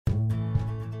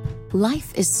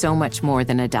Life is so much more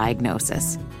than a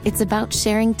diagnosis. It's about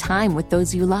sharing time with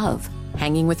those you love,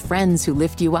 hanging with friends who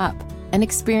lift you up, and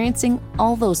experiencing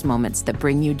all those moments that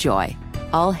bring you joy.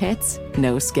 All hits,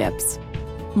 no skips.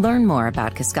 Learn more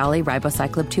about Kisqali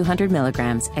Ribociclib 200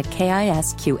 milligrams at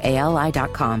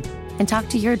KISQALI.com and talk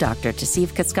to your doctor to see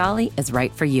if Kisqali is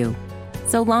right for you.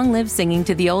 So long live singing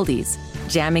to the oldies,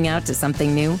 jamming out to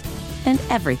something new, and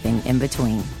everything in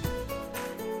between.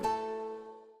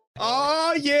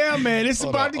 Oh, yeah, man. It's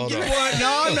about to get what?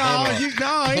 No,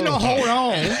 ain't no hold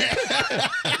on.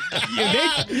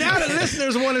 Now the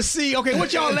listeners want to see, okay,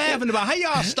 what y'all laughing about? How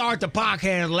y'all start the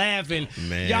podcast laughing?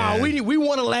 Man. Y'all, we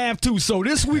want to laugh too. So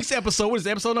this week's episode, what is it,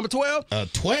 episode number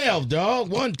 12? 12, dog.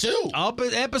 1, 2.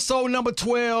 Episode number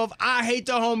 12, I Hate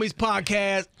the Homies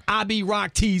podcast. I be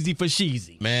Rock Teasy for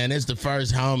Sheezy. Man, it's the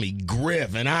first homie,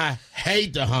 Griff, and I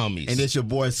hate the homies. And it's your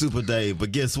boy, Super Dave.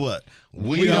 But guess what?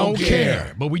 We don't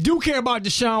care. But we do care about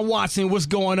Deshaun Watson. What's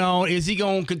going on? Is he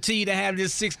going to continue to have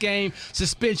this 6-game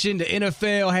suspension? The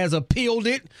NFL has appealed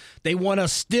it. They want a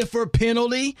stiffer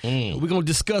penalty. We're going to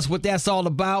discuss what that's all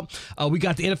about. We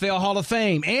got the NFL Hall of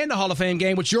Fame and the Hall of Fame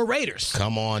game with your Raiders.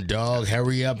 Come on, dog.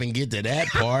 Hurry up and get to that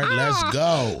part. Let's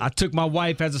go. I took my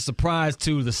wife as a surprise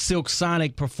to the Silk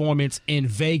Sonic performance in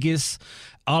Vegas.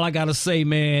 All I got to say,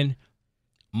 man,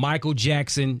 Michael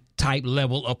Jackson type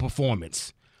level of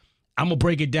performance. I'm going to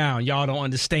break it down. Y'all don't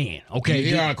understand. Okay. You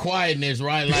hear our quietness,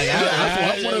 right? Like,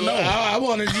 I want to know. I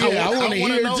want to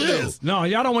hear it too. This. No,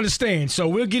 y'all don't understand. So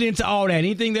we'll get into all that.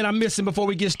 Anything that I'm missing before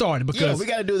we get started? Because we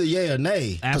got to do the yay or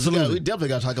nay. Absolutely. We definitely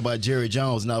got to talk about Jerry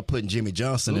Jones now putting Jimmy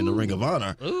Johnson in the Ring of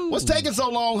Honor. Ooh. What's taking so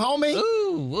long, homie?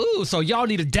 Ooh. So y'all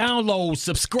need to download,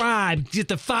 subscribe, get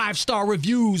the 5-star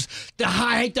reviews. The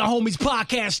I Hate the Homies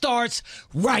podcast starts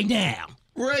right now.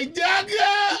 Ray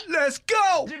Duggar! Let's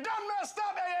go. You done messed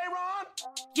up, Aaron.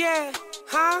 Yeah,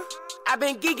 huh? I've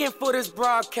been geeking for this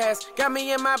broadcast. Got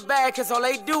me in my bag, cause all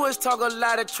they do is talk a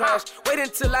lot of trash. Wait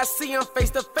until I see them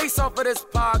face to face off of this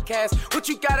podcast. What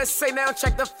you gotta say now?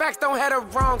 Check the facts, don't have the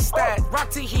wrong stat.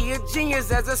 Rock T, he a genius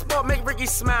as a sport, make Ricky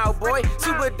smile, boy.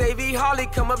 Super Davey Harley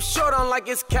come up short on like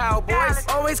it's Cowboys.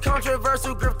 Always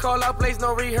controversial, grip call out plays,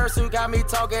 no rehearsal. Got me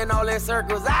talking all in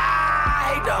circles.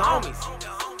 I hate the homies.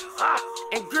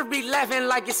 And Griff be laughing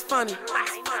like it's funny.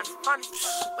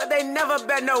 But they never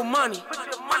bet no money.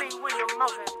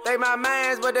 They my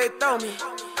mans, but they throw me.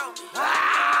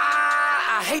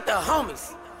 I hate the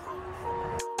homies.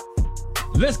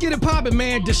 Let's get it poppin',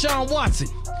 man. Deshaun Watson.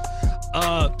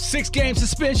 6-game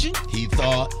suspension. He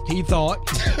thought.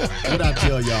 What I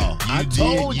tell y'all? I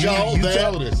told y'all you that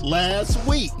told us last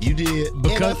week. You did.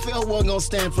 Because NFL wasn't going to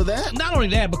stand for that. not only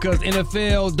that, because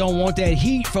NFL don't want that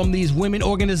heat from these women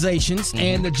organizations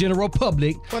and the general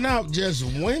public. Well, not just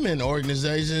women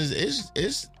organizations.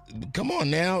 It's come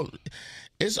on now.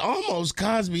 It's almost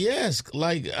Cosby-esque.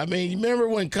 Like, I mean, you remember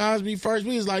when Cosby first,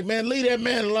 we was like, man, leave that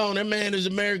man alone. That man is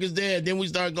America's dad. Then we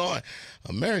start going,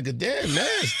 America's dad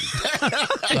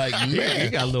nasty. Like, man, he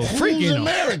got a little freak in him.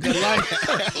 America?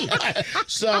 Like,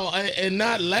 so, and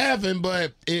not laughing,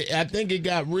 but I think it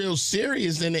got real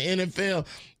serious in the NFL.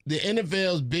 The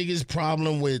NFL's biggest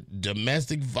problem with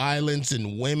domestic violence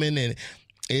and women, and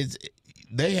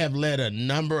they have let a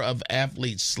number of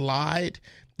athletes slide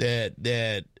that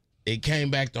it came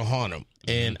back to haunt them.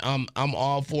 And I'm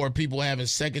all for people having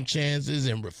second chances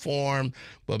and reform,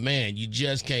 but man, you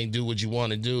just can't do what you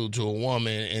want to do to a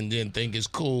woman and then think it's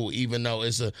cool, even though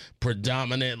it's a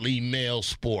predominantly male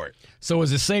sport. So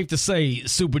is it safe to say,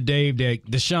 Super Dave, that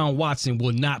Deshaun Watson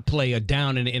will not play a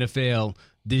down in the NFL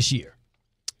this year?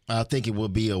 I think it will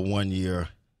be a 1-year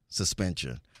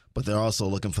suspension. But they're also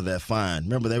looking for that fine.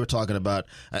 Remember, they were talking about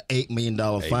an $8 million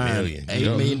fine.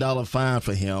 $8 million fine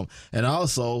for him. And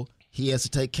also, he has to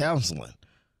take counseling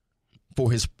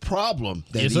for his problem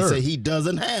that he said he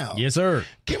doesn't have. Yes, sir.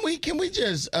 Can we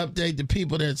just update the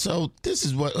people that, so this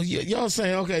is what, y'all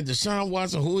saying, okay, Deshaun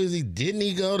Watson, who is he? Didn't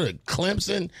he go to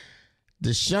Clemson?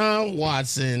 Deshaun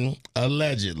Watson,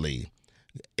 allegedly,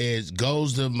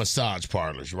 goes to massage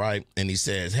parlors, right? And he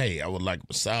says, hey, I would like a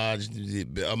massage.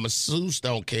 A masseuse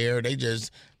don't care. They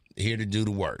just here to do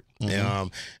the work.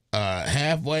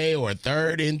 Halfway or a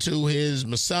third into his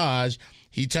massage,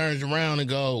 he turns around and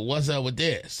goes, what's up with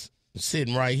this?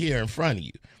 Sitting right here in front of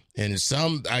you. And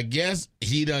I guess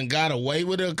he done got away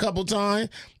with it a couple times,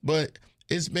 but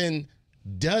it's been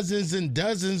dozens and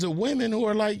dozens of women who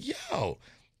are like, yo,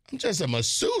 I'm just a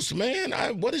masseuse, man.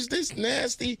 What is this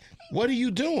nasty? What are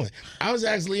you doing? I was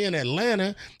actually in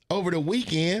Atlanta over the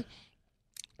weekend,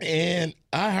 And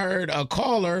I heard a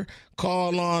caller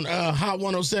call on Hot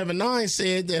 107.9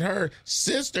 said that her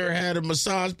sister had a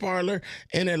massage parlor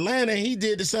in Atlanta. He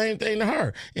did the same thing to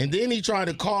her. And then he tried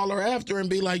to call her after and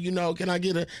be like, can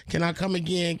I come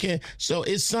again? So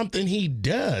it's something he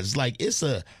does. Like it's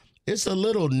a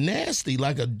little nasty,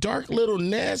 like a dark little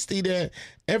nasty that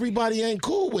everybody ain't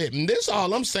cool with. And this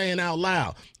all I'm saying out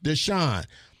loud. Deshaun,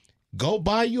 go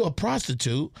buy you a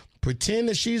prostitute, pretend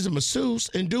that she's a masseuse,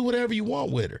 and do whatever you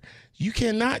want with her. You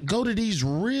cannot go to these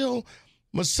real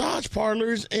massage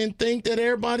parlors and think that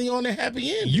everybody on the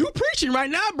happy end. You preaching right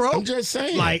now, bro. I'm just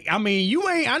saying. Like, I mean, you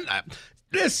ain't.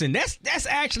 Listen, that's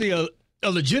actually a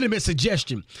legitimate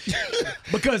suggestion.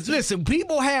 Because, listen,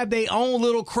 people have their own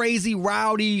little crazy,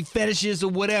 rowdy fetishes or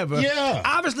whatever. Yeah.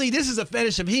 Obviously, this is a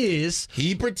fetish of his.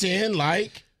 He pretend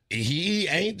like he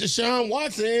ain't Deshaun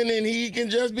Watson and he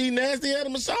can just be nasty at a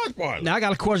massage parlor. Now, I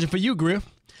got a question for you, Griff.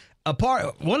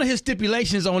 One of his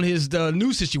stipulations on his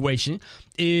new situation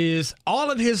is all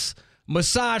of his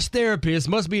massage therapists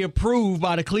must be approved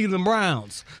by the Cleveland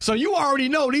Browns. So you already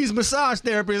know these massage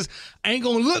therapists ain't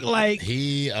gonna look like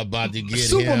he about to get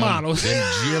supermodels.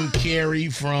 Jim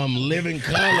Carrey from Living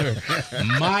Color,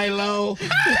 Milo.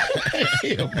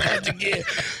 he about to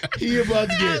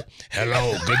get.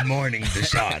 Hello, good morning,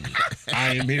 Deshaun.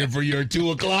 I am here for your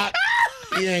 2:00.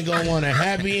 He ain't gonna want a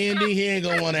happy ending. He ain't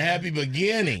gonna want a happy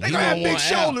beginning. He gonna want big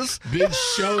shoulders. Big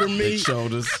shoulder meat. Big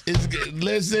shoulders.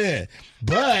 Listen,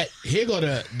 but here go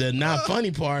the not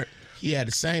funny part. He had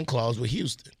the same clause with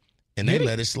Houston, and they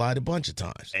let it slide a bunch of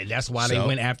times. And that's why they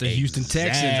went after Houston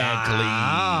Texans.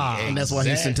 Exactly. And that's why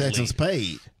Houston Texans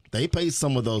paid. They paid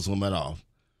some of those women off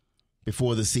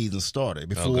before the season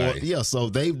started. So they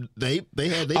played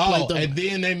them. And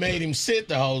then they made him sit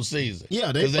the whole season.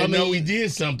 Yeah, because they know he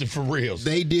did something for real.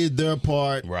 They did their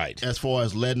part, right, as far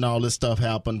as letting all this stuff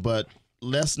happen. But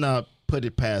let's not put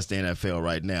it past the NFL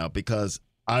right now, because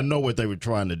I know what they were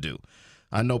trying to do.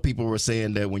 I know people were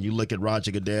saying that when you look at Roger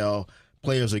Goodell,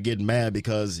 players are getting mad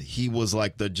because he was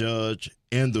like the judge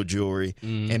and the jury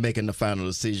and making the final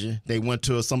decision. They went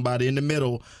to somebody in the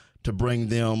middle to bring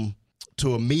them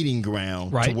to a meeting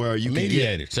ground, to where you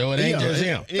mediator. So it ain't just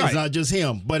him. It's not just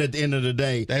him. But at the end of the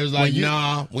day, they was like,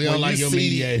 nah, we don't like your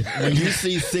mediator. When you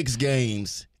see 6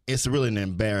 games, it's really an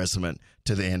embarrassment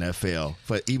to the NFL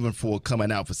for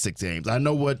coming out for 6 games. I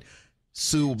know what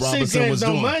Sue Robinson was doing. 6 games,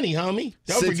 no money, homie.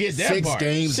 Don't forget that part.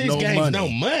 6 games, 6 no games, money. no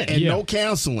money. And no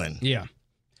counseling. Yeah.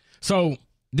 So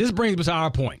this brings us to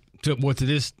our point, to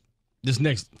this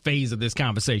next phase of this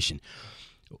conversation.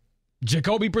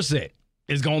 Jacoby Brissett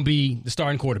is going to be the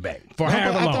starting quarterback for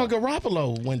however long. I thought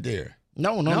Garoppolo went there.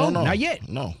 No, not yet.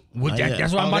 No,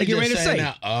 that's what I'm about to get ready to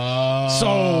say.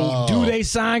 Oh. So, do they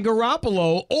sign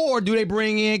Garoppolo or do they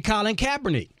bring in Colin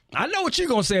Kaepernick? I know what you're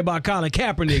going to say about Colin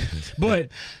Kaepernick, but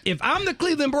if I'm the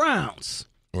Cleveland Browns,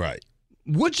 right,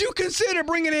 would you consider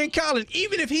bringing in Colin,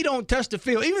 even if he don't touch the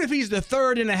field, even if he's the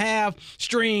 3.5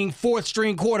 string, 4th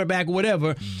string quarterback,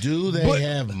 whatever? Do they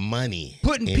have money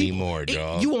anymore,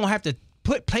 dog? You won't have to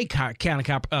pay Colin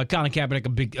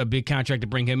Kaepernick a big contract to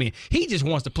bring him in. He just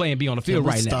wants to play and be on the field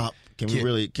now.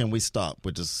 Can we stop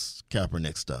with this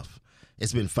Kaepernick stuff?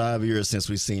 It's been 5 years since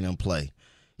we've seen him play.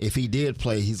 If he did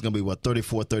play, he's going to be,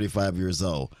 34, 35 years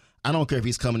old. I don't care if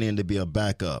he's coming in to be a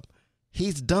backup.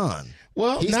 He's done.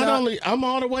 Well, I'm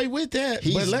all the way with that.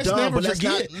 But let's never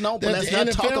forget that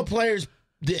the NFL players,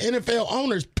 the NFL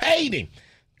owners paid him.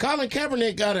 Colin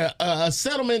Kaepernick got a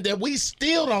settlement that we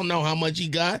still don't know how much he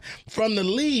got from the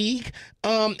league,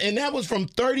 and that was from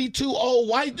 32 old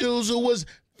white dudes who was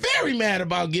very mad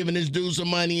about giving this dude some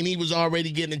money, and he was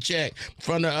already getting a check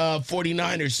from the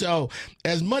 49ers. So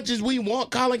as much as we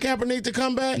want Colin Kaepernick to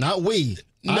come back, not we.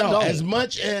 No, as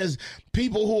much as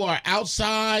people who are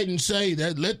outside and say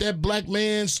that let that black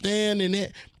man stand in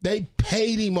it, they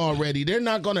paid him already. They're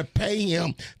not going to pay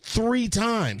him 3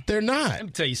 times. They're not. Let me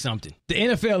tell you something. The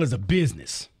NFL is a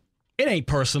business. It ain't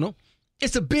personal.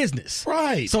 It's a business.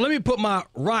 Right. So let me put my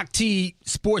Rock T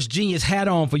Sports Genius hat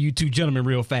on for you two gentlemen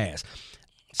real fast.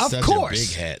 Such a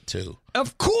big hat, too.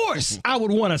 Of course, I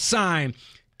would want to sign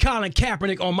Colin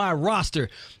Kaepernick on my roster.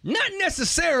 Not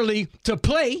necessarily to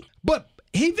play, but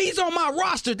if he's on my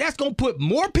roster, that's going to put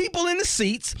more people in the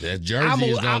seats. That jersey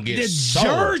is going to get sold. The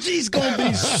jersey's going to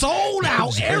be sold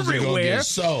out everywhere.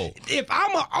 If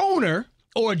I'm an owner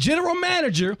or a general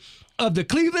manager of the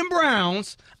Cleveland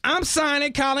Browns, I'm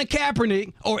signing Colin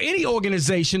Kaepernick or any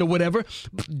organization or whatever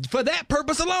for that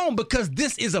purpose alone, because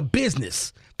this is a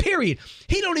business. Period.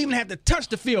 He don't even have to touch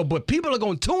the field, but people are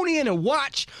going to tune in and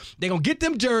watch. They're going to get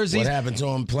them jerseys. What happened to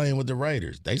him playing with the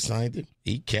Raiders? They signed him.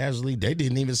 They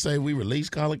didn't even say we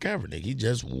released Colin Kaepernick. He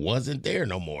just wasn't there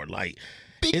no more. Like,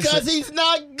 Because he's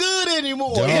not good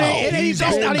anymore. Dog, That's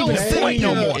not even the point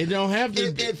no more. It don't have to.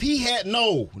 If he had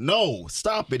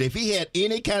stop it. If he had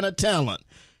any kind of talent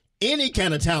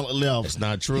left, It's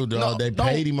not true, dog. No, They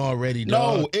paid him already,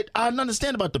 dog. No, I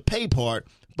understand about the pay part,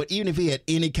 but even if he had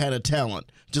any kind of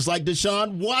talent, just like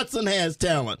Deshaun Watson has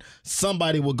talent,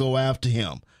 somebody will go after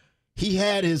him. He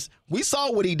had we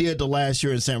saw what he did the last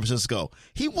year in San Francisco.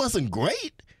 He wasn't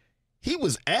great. He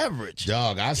was average.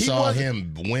 Dog, I saw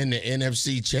him win the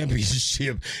NFC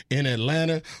Championship in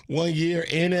Atlanta one year.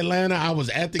 In Atlanta, I was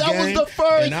at the game. That was the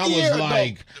first and I year, was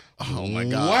like, oh my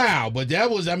God. Wow. But that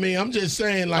was, I'm just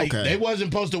saying, like, Okay. they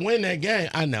wasn't supposed to win that game.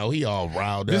 I know, he all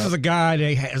riled up. This is a guy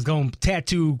that is going to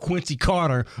tattoo Quincy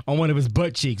Carter on one of his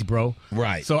butt cheeks, bro.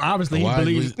 Right. So obviously he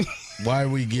believes. Why are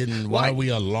we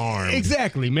alarmed?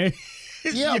 Exactly, man.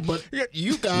 Yeah, but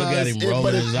you guys Look at him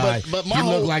rolling his eye. But You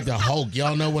look like the Hulk.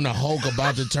 Y'all know when the Hulk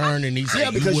about to turn and he's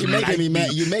like, because you're making me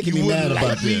mad. You're making me mad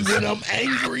about this. when I'm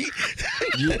angry.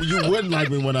 You wouldn't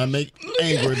like me when I make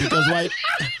angry because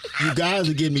you guys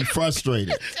are getting me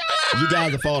frustrated. You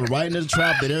guys are falling right into the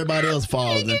trap that everybody else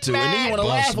falls into, and then you want to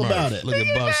Buff laugh Smurf. about it. Look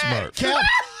at Buff Smurf.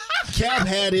 Cap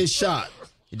had his shot.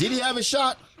 Did he have his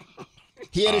shot?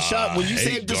 He had his shot when you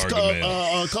said this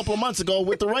a couple of months ago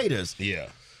with the Raiders. Yeah.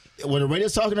 Were the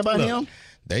Raiders talking about him?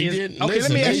 They didn't. Okay,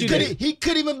 Listen, let me ask they you did- He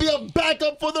could even be a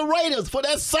backup for the Raiders, for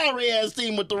that sorry-ass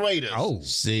team with the Raiders. Oh,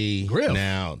 See, Griff.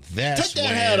 now that's Take that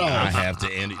when hat off. I have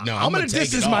to end it. No, I'm going to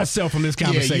distance myself from this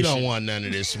conversation. Yeah, you don't want none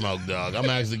of this smoke, dog. I'm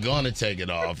actually going to take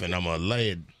it off, and I'm going to lay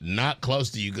it not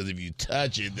close to you because if you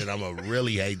touch it, then I'm going to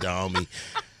really hate the homie.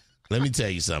 Let me tell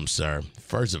you something, sir.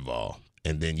 First of all,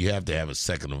 and then you have to have a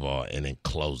second of all, and then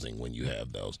closing when you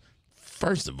have those.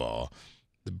 First of all,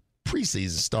 the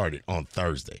preseason started on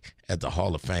Thursday at the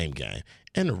Hall of Fame game,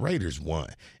 and the Raiders won.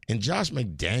 And Josh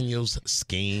McDaniels'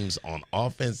 schemes on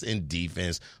offense and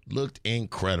defense looked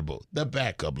incredible. The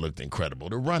backup looked incredible.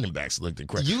 The running backs looked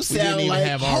incredible. You We sound didn't even like-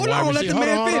 have our Hold wide on, let the receiver-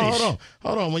 man finish.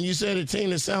 Hold on. When you said a team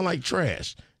that sound like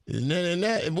trash, and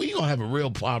that we gonna have a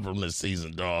real problem this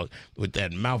season, dog, with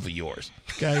that mouth of yours.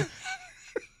 Okay.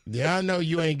 Yeah, I know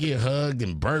you ain't get hugged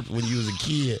and burped when you was a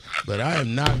kid, but I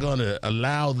am not gonna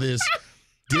allow this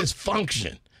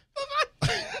dysfunction.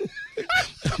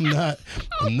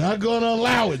 I'm not gonna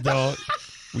allow it, dog.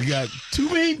 We got too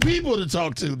many people to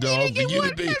talk to, dog. For you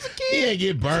to be, he ain't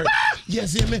get burnt.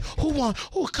 Yes, yeah, man. Who won?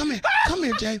 Oh, come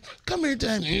here, James. Come here,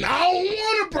 James. No, I don't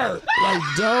want to burp. Like,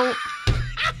 don't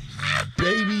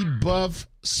baby buff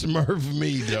Smurf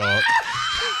me, dog.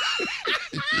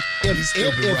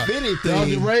 If anything, Dog,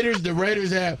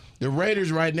 the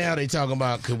Raiders right now. They talking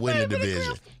about could win the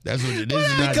division. That's what this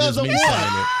is not because just of me saying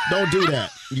what? it. Don't do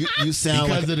that. You sound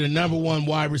Because like of the number one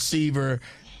wide receiver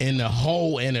in the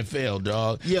whole NFL,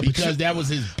 dog. Yeah, but because that was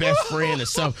his best friend or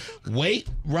something. Wait,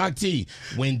 Rock T,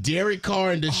 when Derek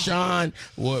Carr and Deshaun,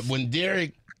 when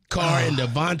Derek Carr and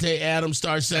Devontae Adams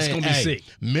start saying, gonna be hey, sick.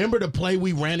 remember the play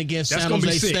we ran against That's San gonna be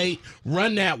Jose sick. State?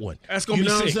 Run that one. That's gonna you be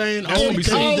know sick. what I'm saying? That's gonna be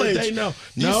sick. Teams that College. they know.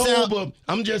 You No, sound- but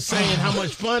I'm just saying how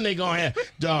much fun they gonna have.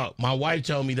 Dog, my wife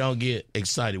told me don't get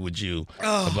excited with you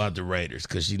about the Raiders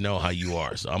because she know how you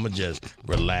are. So I'm gonna just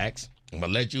relax. I'm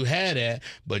gonna let you have that,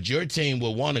 but your team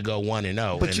will want to go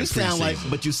 1-0. But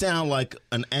you sound like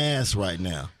an ass right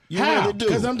now. You How? really do.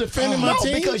 'Cause I'm defending my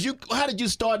team? Because how did you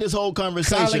start this whole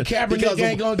conversation? Colin Kaepernick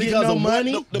ain't gonna get no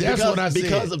money? That's what I said.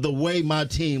 Because of the way my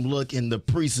team look in the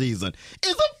preseason.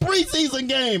 It's a preseason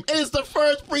game. And it's the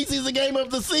first preseason game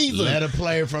of the season. Let a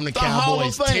player from the Hall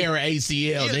Cowboys of Fame. tear an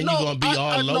ACL, then No, you're gonna be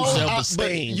all low but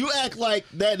self-esteem. You act like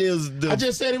that is the. I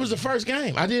just said it was the first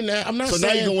game. I didn't. I'm not so now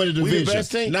saying you're gonna win the we the best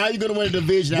division. team. Now you're gonna win the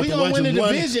division. We after gonna win the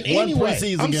watching division one anyway.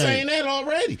 preseason I'm game. saying that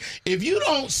already. If you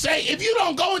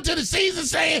don't go into the season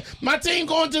saying my team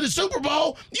going to the Super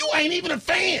Bowl, you ain't even a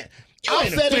fan. You I've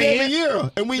ain't said a it fan. every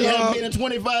year, and we haven't been in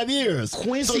 25 years.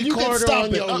 Quincy so you Carter can stop on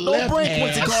it. your Don't left bring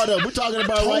Quincy ass. Carter up. We're talking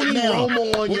about Tony right now.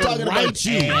 Romo on We're your talking right about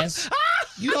you. ass.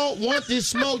 You don't want this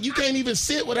smoke. You can't even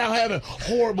sit without having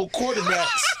horrible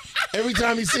quarterbacks. Every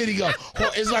time he sit, he go.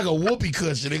 It's like a whoopee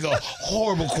cushion. They go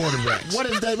horrible quarterbacks. What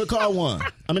has David Carr won?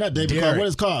 I mean, not David Derek. Carr. What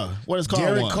is Carr? What has Carr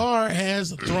Derek won? Carr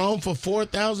has thrown for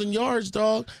 4,000 yards,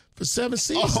 dog, for 7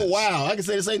 seasons. Oh wow! I can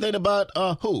say the same thing about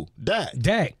who? Dak.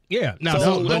 Dak, yeah. Now,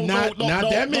 So- but not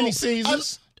that many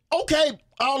seasons. Okay,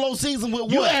 all those seasons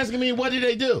with You what? asking me what did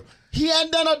they do? He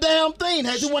hadn't done a damn thing.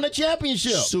 Has he won a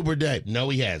championship? Super Dave. No,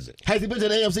 he hasn't. Has he been to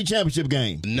the AFC Championship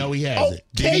game? No, he hasn't.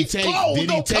 Okay, Did he Cole, take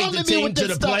don't come the to me team with to the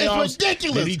this stuff. playoffs? It's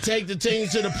ridiculous. Did he take the team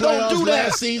to the Don't playoffs do that.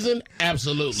 last season?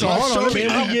 Absolutely. So hold on,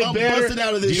 Can we get I'm better? busting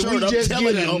out of this Did shirt. we I'm just telling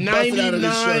get you, a I'm busting out of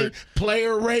this 99 shirt.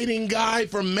 player rating guy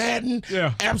from Madden?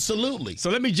 Yeah. Absolutely. So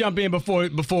let me jump in before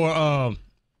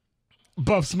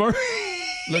Buff Smurf.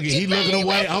 Look, he looking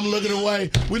away. I'm looking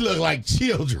away. We look like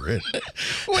children.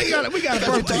 we got to burp.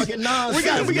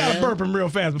 We got to burp him real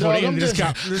fast before the end of this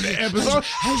episode.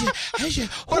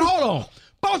 But hold on.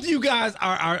 Both of you guys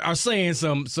are saying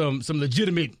some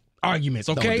legitimate arguments,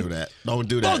 okay? Don't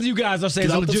do that. Both of you guys are saying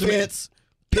some legitimate.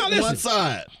 Pick one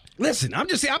side. Listen, I'm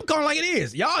calling like it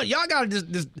is. Y'all got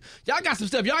y'all got some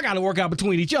stuff y'all got to work out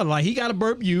between each other. Like he got to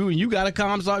burp you, and you got to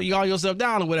calm yourself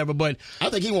down or whatever. But I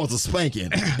think he wants a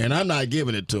spanking, and I'm not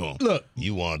giving it to him. Look,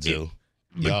 you want to.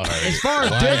 Y'all heard. As far as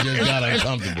just got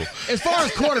uncomfortable. As far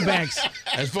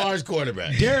as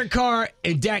quarterbacks, Derek Carr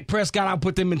and Dak Prescott, I'll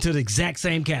put them into the exact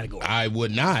same category. I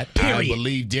would not. Period. I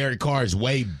believe Derek Carr is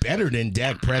way better than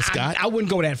Dak Prescott. I wouldn't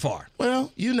go that far.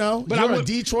 Well, but you're a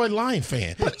Detroit Lion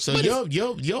fan, so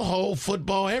your whole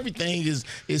football everything is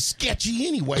sketchy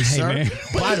anyway, sir. Man.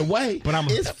 By the way,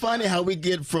 it's funny how we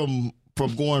get from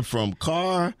going from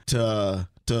Carr to.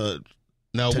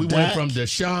 No, we Dak. went from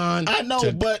Deshaun. I know,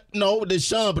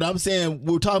 Deshaun. But I'm saying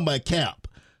we're talking about Cap,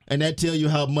 and that tells you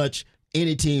how much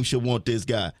any team should want this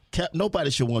guy. Cap, nobody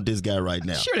should want this guy right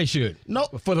now. Sure, they should. No,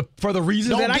 for the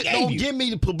reasons that I gave you. Don't give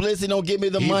me the publicity. Don't give me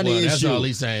the money issue. That's all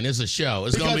he's saying. It's a show.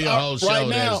 It's going to be a whole show. Right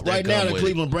now, the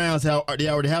Cleveland Browns they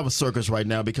already have a circus right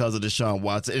now because of Deshaun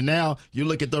Watson. And now you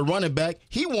look at the running back.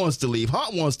 He wants to leave.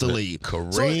 Hunt wants to leave.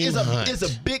 Kareem Hunt. It's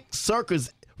a big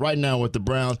circus right now with the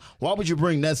Browns. Why would you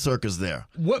bring that circus there?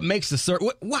 What makes the circus?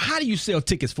 How do you sell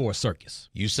tickets for a circus?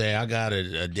 You say, I got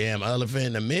a damn elephant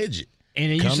and a midget.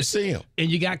 And then Come see him. And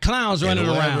you got clowns running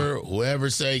around. Whoever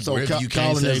say, so Griff, you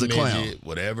can't say midget, clown.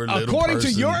 whatever little According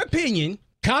person. to your opinion,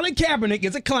 Colin Kaepernick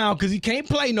is a clown because he can't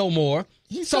play no more.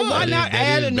 So why not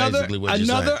add another fun thing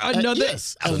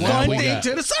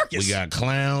to the circus? We got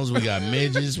clowns, we got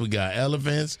midgets, we got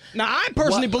elephants. Now, I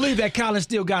personally believe that Colin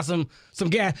still got some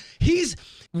gas. He's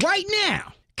right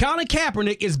now. Colin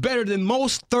Kaepernick is better than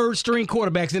most third-string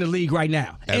quarterbacks in the league right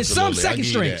now. Absolutely. And some second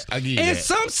strings. And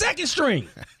some second string.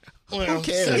 Well, who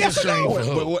cares? Yes or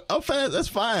no? But that's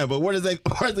fine. But where's it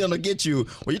going to get you?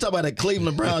 When you talk about a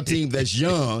Cleveland Brown team that's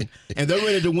young and they're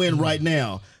ready to win right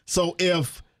now. So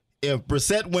if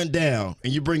Brissett went down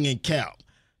and you bring in Cap,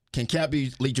 can Cap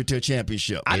lead you to a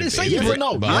championship? I didn't say you yes or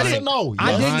no. Yes or no.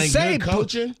 I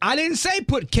didn't say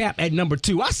put Cap at number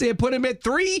 2. I said put him at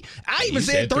 3. I even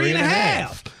said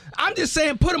 3.5. I'm just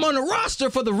saying put him on the roster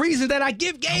for the reason that I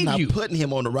gave you. I'm not putting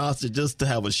him on the roster just to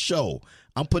have a show.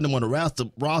 I'm putting him on the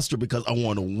roster because I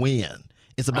want to win.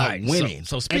 It's about winning.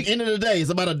 So at the end of the day, it's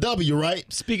about a W, right?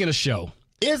 Speaking of show.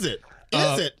 Is it?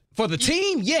 Is it? For the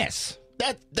team, yes.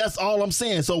 That's all I'm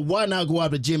saying. So why not go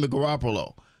after Jimmy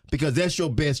Garoppolo? Because that's your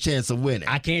best chance of winning.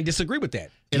 I can't disagree with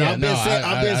that. And I've been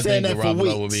saying that for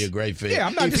weeks. Would be a great fit. Yeah,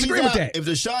 I'm not disagreeing with that. If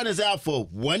Deshaun is out for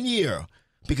 1 year,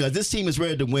 because this team is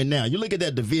ready to win now. You look at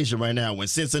that division right now with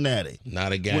Cincinnati.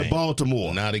 Not a game. With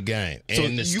Baltimore. Not a game. So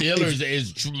and the Steelers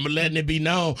is letting it be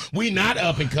known, we not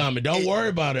up and coming. Don't worry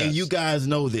about us. And you guys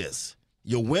know this.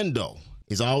 Your window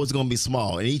is always going to be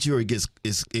small. And each year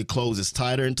it closes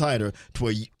tighter and tighter to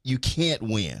where you can't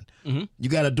win. Mm-hmm. You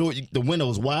got to do it. The window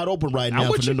is wide open right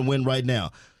now for them to win right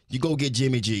now. You go get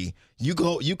Jimmy G. You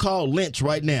call Lynch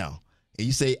right now. And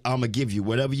you say, I'm going to give you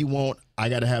whatever you want. I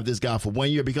got to have this guy for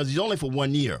 1 year because he's only for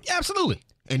 1 year. Yeah, absolutely.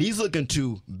 And he's looking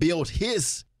to build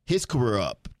his career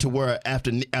up to where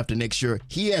after next year,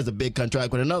 he has a big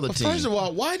contract with another team. First of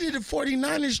all, why did the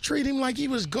 49ers treat him like he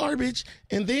was garbage?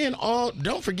 And then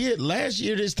don't forget, last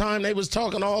year this time they was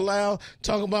talking all loud,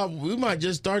 talking about we might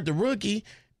just start the rookie.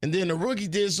 And then the rookie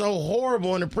did so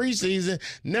horrible in the preseason,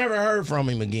 never heard from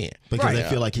him again. Because they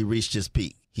feel like he reached his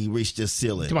peak. He reached his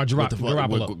ceiling with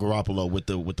Garoppolo with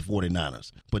the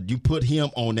 49ers. But you put him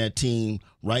on that team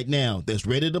right now that's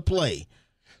ready to play.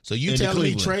 So you telling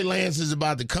me Trey Lance is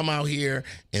about to come out here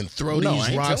and throw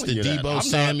these rocks to Deebo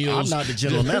Samuels? I'm not the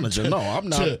general manager. No, I'm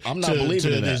not. I'm not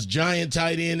believing in that. This giant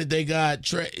tight end that they got.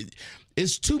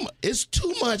 It's too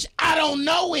much. I don't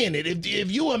know in it. If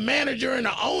you a manager and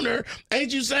an owner,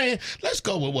 ain't you saying let's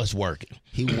go with what's working?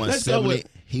 He won 70.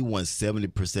 He won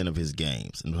 70% of his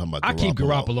games. I'm talking about I keep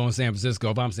Garoppolo in San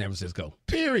Francisco if I'm San Francisco.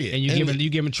 Period. And you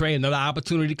give him Trey another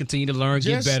opportunity to continue to learn,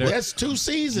 get better. That's 2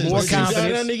 seasons. More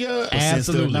confidence.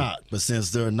 Absolutely. But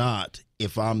since they're not,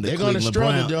 if I'm the Cleveland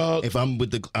Browns, if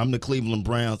I'm the Cleveland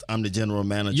Browns, I'm the general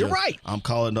manager. You're right. I'm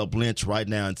calling up Lynch right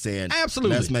now and saying,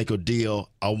 absolutely, let's make a deal.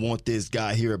 I want this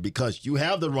guy here because you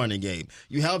have the running game,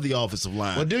 you have the offensive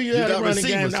line. Well, do you have the running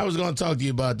game? I was going to talk to you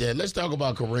about that. Let's talk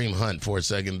about Kareem Hunt for a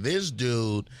second. This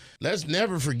dude, let's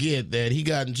never forget that he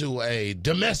got into a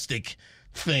domestic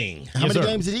thing. How many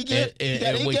games did he get? He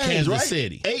got 8 games, Kansas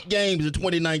City. 8 games in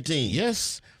 2019.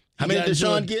 Yes. How many did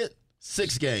Deshaun get?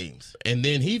 6 games. And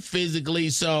then he physically,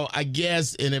 so I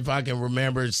guess, and if I can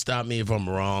remember, stop me if I'm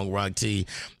wrong, Rock T,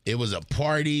 it was a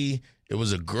party. It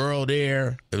was a girl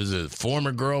there. It was a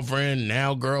former girlfriend,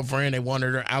 now girlfriend. They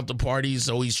wanted her out the party,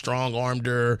 so he strong-armed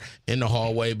her in the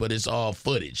hallway, but it's all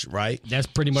footage, right? That's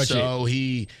pretty much it. So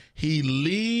he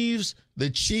leaves. The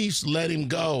Chiefs let him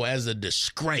go as a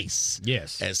disgrace.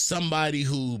 Yes. As somebody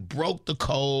who broke the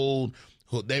code,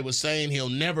 who they were saying he'll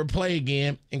never play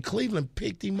again, and Cleveland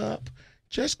picked him up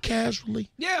just casually.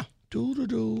 Yeah.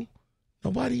 Do.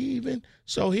 Nobody even.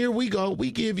 So here we go.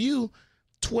 We give you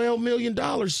 $12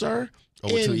 million, sir.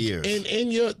 Over 2 years.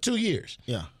 In your 2 years.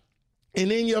 Yeah.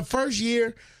 And in your first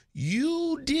year,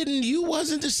 you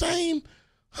wasn't the same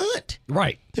Hunt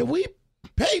Right. that we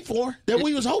paid for, that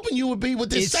we was hoping you would be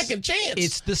with this second chance.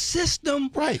 It's the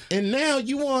system. Right. And now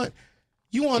you want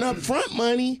upfront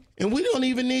money, and we don't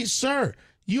even need, sir,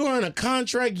 you're on a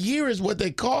contract year is what they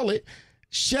call it.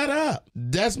 Shut up.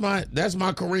 That's my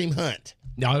Kareem Hunt.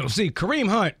 Now, see, Kareem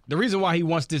Hunt, the reason why he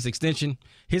wants this extension,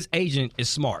 his agent is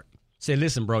smart. Said,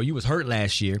 listen, bro, you was hurt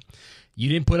last year. You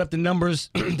didn't put up the numbers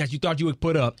that you thought you would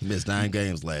put up. He missed 9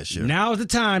 games last year. Now is the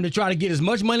time to try to get as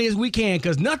much money as we can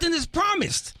because nothing is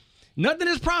promised. Nothing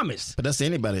is promised. But that's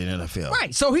anybody in the NFL.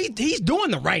 Right. So he's doing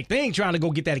the right thing, trying to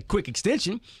go get that quick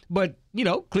extension. But,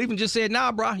 Cleveland just said,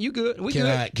 nah, bro, you good. We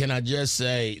good. Can I just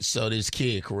say, so this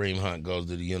kid, Kareem Hunt, goes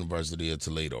to the University of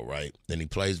Toledo, right? Then he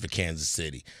plays for Kansas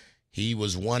City. He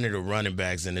was one of the running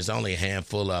backs, and there's only a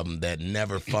handful of them that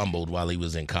never fumbled while he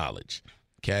was in college.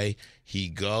 Okay? He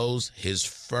goes his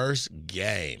first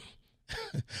game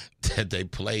that they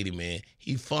played him in,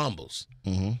 he fumbles.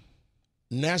 Mm-hmm.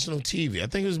 National TV. I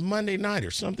think it was Monday night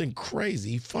or something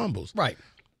crazy. He fumbles. Right.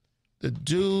 The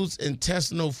dude's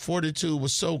intestinal fortitude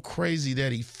was so crazy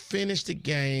that he finished the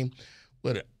game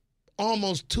with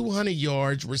almost 200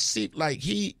 yards, received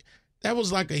that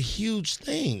was like a huge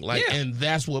thing. And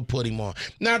that's what put him on.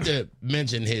 Not to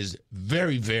mention his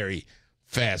very, very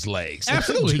fast legs.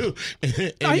 Absolutely. and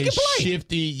he can play.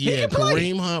 Shifty. He can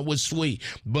Kareem Hunt was sweet.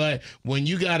 But when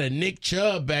you got a Nick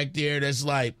Chubb back there that's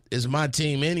like, it's my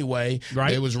team anyway.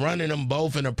 Right. They was running them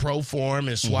both in a pro form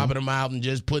and swapping them out and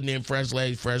just putting in fresh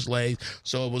legs.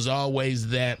 So it was always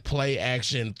that play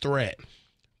action threat.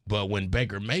 But when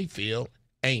Baker Mayfield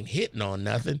ain't hitting on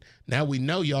nothing, now we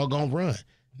know y'all gonna run.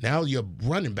 Now your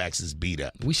running backs is beat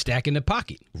up. We stacking the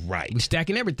pocket. Right. We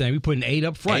stacking everything. We putting 8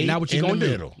 up front. 8 now what you in going the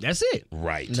to do? middle. That's it.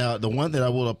 Right. Now, the one that I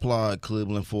will applaud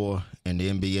Cleveland for, and the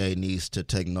NBA needs to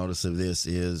take notice of this,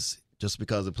 is just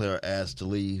because the player asked to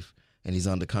leave and he's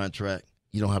under contract,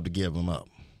 you don't have to give him up.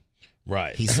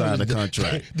 Right. He signed a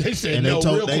contract. They said and no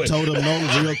real they quick. told him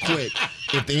no real quick.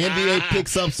 If the NBA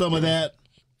picks up some of that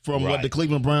from what the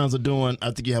Cleveland Browns are doing,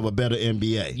 I think you have a better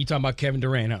NBA. You talking about Kevin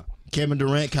Durant, huh? Kevin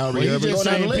Durant, Kyrie Well, Irving, just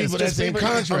go down the saying list. people that's in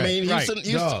contract. I mean, Right.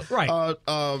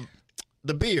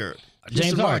 the Beard,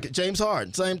 James Harden. James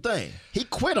Harden, same thing. He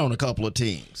quit on a couple of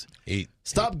teams.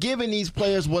 Stop giving these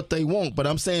players what they want. But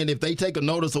I'm saying if they take a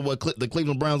notice of what the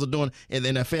Cleveland Browns are doing in the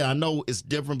NFL, I know it's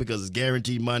different because it's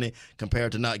guaranteed money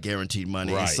compared to not guaranteed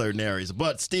money in certain areas.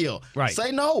 But still,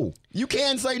 say no. You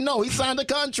can say no. He signed a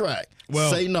contract.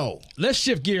 Well, say no. Let's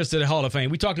shift gears to the Hall of Fame.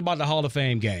 We talked about the Hall of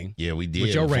Fame game. Yeah, we did.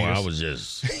 With your before Raiders. I was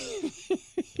just.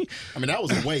 I mean, that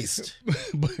was a waste.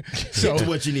 So Get to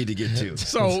what you need to get to.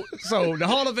 So the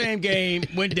Hall of Fame game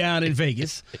went down in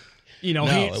Vegas.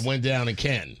 It went down in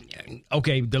Canton.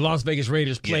 Okay, the Las Vegas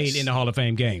Raiders played in the Hall of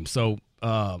Fame game. So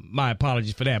my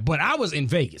apologies for that. But I was in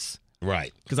Vegas.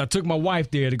 Right. Because I took my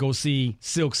wife there to go see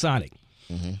Silk Sonic,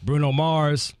 Bruno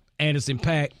Mars, Anderson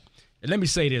 .Paak. And let me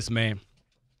say this, man.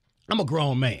 I'm a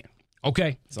grown man,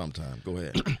 okay? Sometime. Go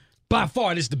ahead. By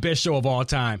far, this is the best show of all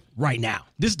time right now.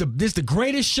 This is the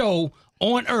greatest show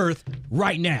on earth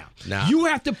right now. You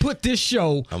have to put this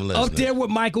show up there with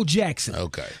Michael Jackson.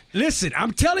 Okay. Listen,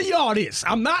 I'm telling y'all this.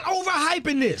 I'm not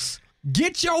overhyping this.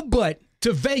 Get your butt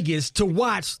to Vegas to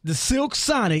watch the Silk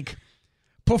Sonic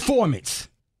performance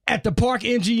at the Park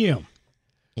MGM.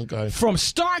 Okay. From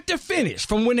start to finish,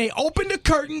 from when they opened the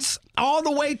curtains all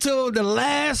the way to the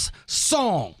last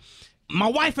song. My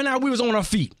wife and I, we was on our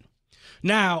feet.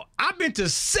 Now, I've been to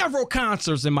several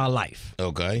concerts in my life.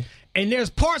 Okay. And there's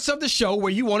parts of the show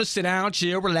where you want to sit down,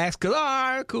 chill, relax, because, all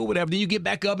right, cool, whatever. Then you get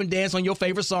back up and dance on your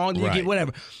favorite song, then you get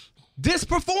whatever. This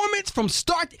performance from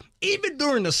start, even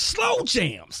during the slow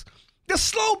jams, the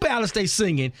slow ballads they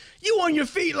singing, you on your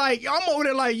feet like, I'm over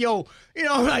there like, yo,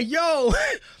 yo.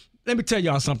 Let me tell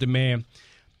y'all something, man.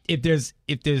 If there's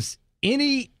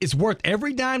any, it's worth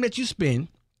every dime that you spend.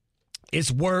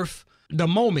 It's worth the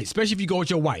moment, especially if you go with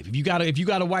your wife. If you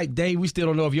got a wife, Dave, we still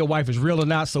don't know if your wife is real or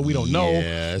not, so we don't know.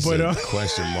 Yeah, it's a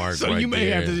question mark so right you may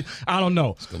there. have to. I don't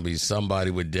know. It's gonna be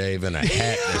somebody with Dave in a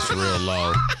hat that's real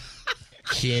low.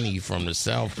 Kenny from the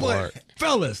South Park. But,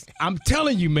 fellas, I'm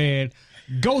telling you, man,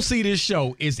 go see this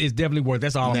show. It's definitely worth.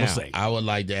 That's all I'm gonna say. I would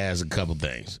like to ask a couple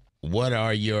things. What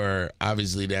are your,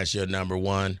 obviously that's your number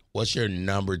one. What's your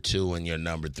number two and your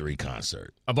number three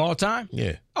concert? Of all time?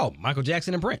 Yeah. Oh, Michael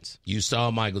Jackson and Prince. You saw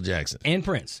Michael Jackson. And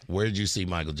Prince. Where did you see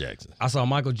Michael Jackson? I saw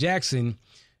Michael Jackson.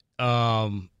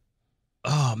 Oh,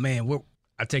 man.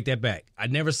 I take that back.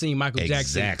 I'd never seen Michael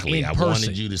Jackson in person. I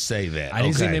wanted you to say that. I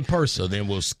didn't see him in person. So then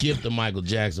we'll skip the Michael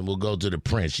Jackson. We'll go to the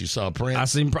Prince. You saw Prince?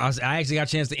 I actually got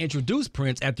a chance to introduce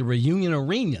Prince at the Reunion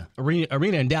Arena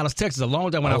in Dallas, Texas, a long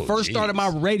time when I first started my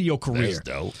radio career. That's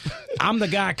dope. I'm the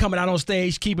guy coming out on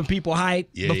stage, keeping people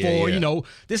hyped before,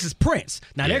 this is Prince.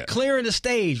 Now, they're clearing the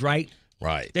stage, right?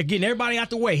 Right. They're getting everybody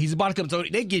out the way. He's about to come. So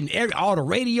they're getting all the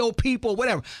radio people,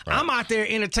 whatever. Right. I'm out there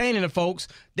entertaining the folks.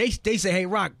 They say, hey,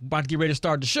 Rock, about to get ready to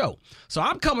start the show. So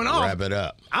I'm coming off. Wrap it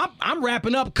up. I'm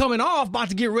wrapping up, coming off, about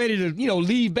to get ready to,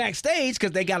 leave backstage because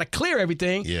they got to clear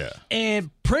everything. Yeah. And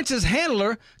Prince's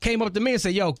handler came up to me and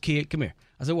said, yo, kid, come here.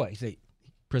 I said, what? He said,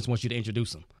 Prince wants you to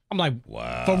introduce him. I'm like,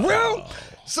 wow. For real?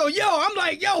 So, I'm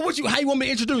like, how you want me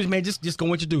to introduce him, man? Just go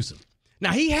introduce him.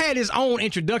 Now, he had his own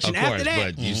introduction of course, after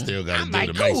that. But you still got to do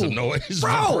to cool. make some noise.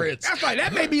 Bro, that's right.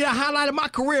 That may be the highlight of my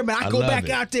career, man. I go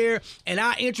back out there and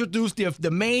I introduce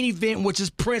the main event, which is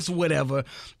Prince or whatever.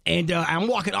 And I'm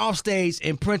walking off stage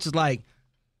and Prince is like,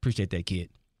 appreciate that, kid.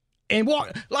 And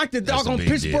walk like the doggone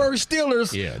Pittsburgh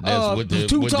Steelers. Yeah, that's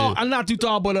too tall. I'm not too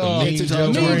tall, but Mean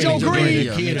Joe Green.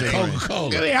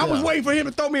 I was waiting for him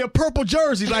to throw me a purple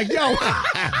jersey. Like, yo,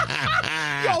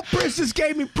 Prince just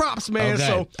gave me props, man. Okay.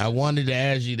 So I wanted to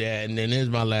ask you that, and then here's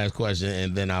my last question,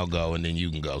 and then I'll go, and then you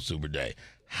can go, Super Day.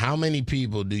 How many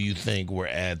people do you think were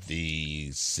at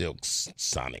the Silk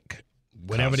Sonic?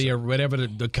 Whatever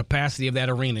the capacity of that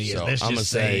arena is. So let's I'm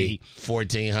just gonna say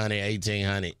 1,400,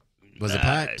 1,800. Was it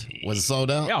packed? Was it sold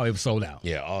out? Yeah, it was sold out.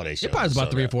 Yeah, all they shows. It probably was about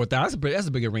 3,000 or 4,000. That's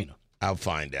a big arena. I'll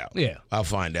find out. Yeah. I'll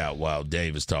find out while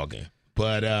Dave is talking.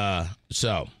 But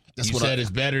you said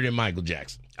it's better than Michael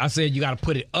Jackson. I said you got to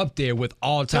put it up there with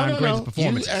all-time greatest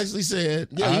performances. You actually said,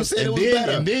 you said it was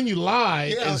better. And then you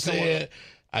lied and said,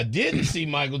 I didn't see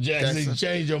Michael Jackson. You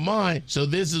changed your mind. So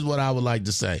this is what I would like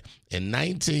to say. In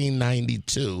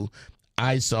 1992,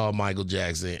 I saw Michael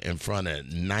Jackson in front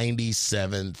of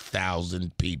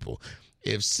 97,000 people.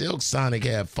 If Silk Sonic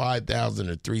had 5,000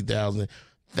 or 3,000,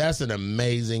 that's an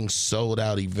amazing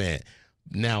sold-out event.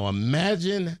 Now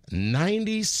imagine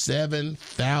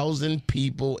 97,000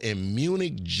 people in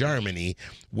Munich, Germany,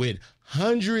 with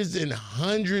hundreds and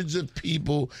hundreds of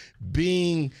people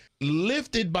being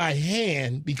lifted by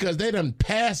hand because they done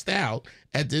passed out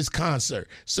at this concert.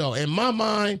 So in my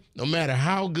mind, no matter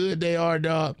how good they are,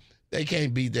 dog, they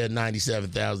can't beat that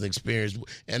 97,000 experience.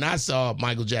 And I saw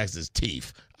Michael Jackson's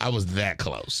teeth. I was that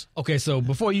close. Okay, so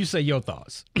before you say your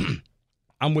thoughts,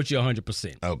 I'm with you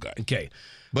 100%. Okay.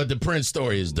 But the Prince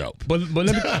story is dope. But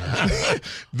let me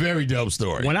very dope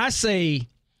story. When I say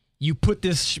you put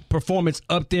this performance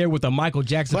up there with a Michael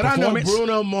Jackson performance. I know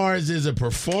Bruno Mars is a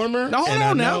performer. No, hold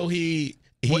on now. He's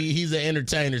an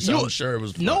entertainer, so I'm sure it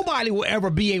was fun. Nobody will ever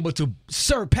be able to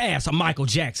surpass a Michael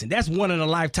Jackson. That's one in a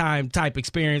lifetime type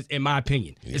experience, in my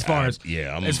opinion, as far as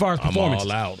performance. I'm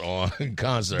all out on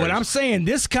concerts. But I'm saying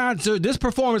this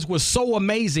performance was so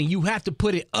amazing, you have to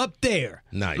put it up there.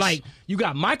 Nice. Like, you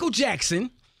got Michael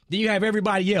Jackson, then you have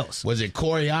everybody else. Was it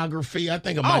choreography? I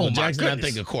think of Michael Jackson. I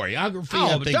think of choreography.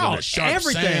 I think of a sharp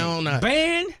sound.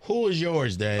 Band. Who was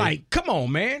yours, Dave? Like, come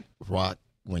on, man. Rock,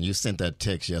 when you sent that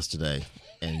text yesterday,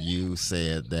 and you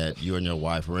said that you and your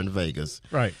wife were in Vegas.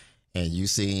 Right. And you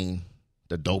seen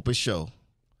the dopest show.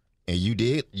 And you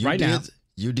did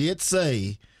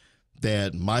say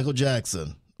that Michael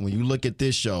Jackson, when you look at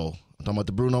this show, I'm talking about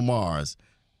the Bruno Mars,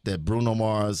 that Bruno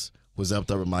Mars was up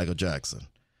there with Michael Jackson.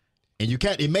 And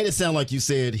it made it sound like you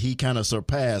said he kind of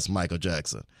surpassed Michael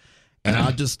Jackson. And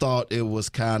I just thought it was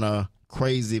kind of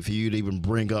crazy for you to even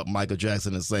bring up Michael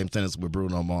Jackson in the same sentence with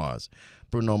Bruno Mars.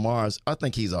 Bruno Mars, I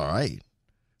think he's all right.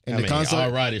 And the concert,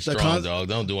 all right is strong, dog.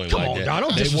 Don't do him like that. Dog,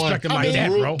 don't disrespect him like that,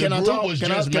 bro. Can I talk? I'll let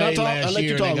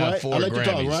you talk, right? I'll let you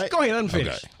talk, right? Go ahead, let him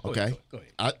finish. Okay. Go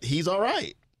ahead. He's all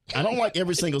right. I don't like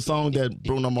every single song that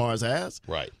Bruno Mars has.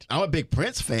 Right. I'm a big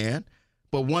Prince fan,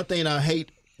 but one thing I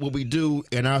hate what we do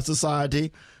in our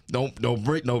society, don't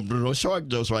break no short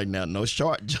jokes right now. No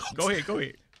short jokes. Go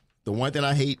ahead. The one thing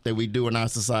I hate that we do in our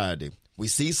society, we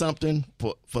see something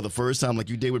for the first time, like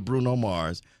you did with Bruno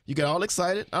Mars. You get all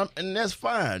excited, and that's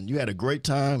fine. You had a great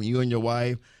time, you and your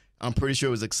wife. I'm pretty sure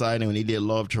it was exciting when he did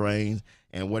Love Train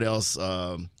and what else,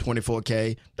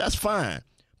 24K. That's fine.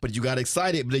 But you got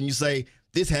excited, but then you say,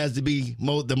 this has to be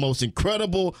the most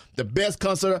incredible, the best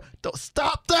concert. Don't,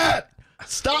 stop that.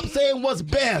 Stop saying what's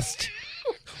best.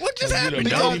 What just happened,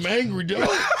 dog? dog? I'm angry, dog.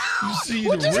 You see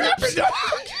What the just rips? happened, dog?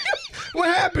 What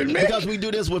happened, man? Because we do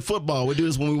this with football. We do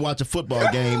this when we watch a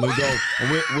football game. We go,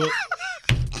 and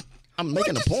I'm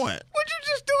making a point. What you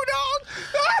just do,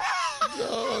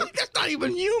 dog? That's not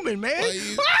even human, man.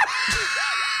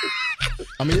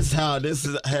 I mean, this is how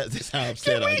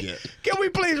upset I get. Can we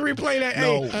please replay that?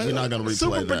 No, Hey, we're not going to replay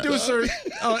super that. producer,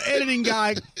 editing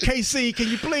guy, KC, can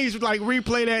you please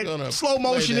replay that, slow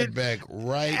motion Play it, that back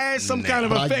right add some now. kind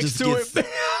of But effects to it?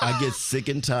 I get sick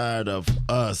and tired of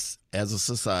us as a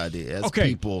society, as Okay.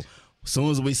 people. As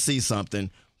soon as we see something,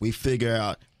 we figure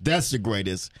out that's the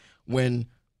greatest. When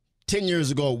 10 years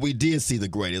ago, we did see the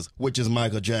greatest, which is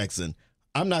Michael Jackson.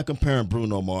 I'm not comparing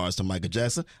Bruno Mars to Michael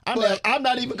Jackson. I'm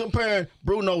not even comparing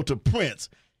Bruno to Prince.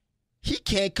 He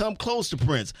can't come close to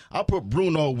Prince. I'll put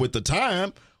Bruno with The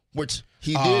Time, which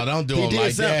he did. Oh, don't do he him did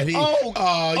like some- that. Oh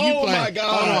my God.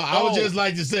 Hold on. I would Oh. just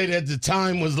like to say that The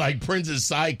Time was like Prince's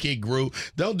sidekick group.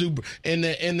 Don't do in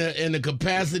the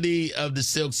capacity of the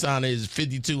Silk Sonic is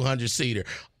 5,200 seater.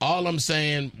 All I'm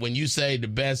saying, when you say the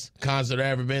best concert I've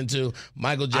ever been to,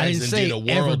 Michael I didn't Jackson say did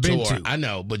a ever world been tour. to. I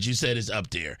know, but you said it's up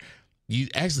there. You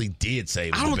actually did say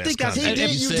it was I don't the best think I concert. said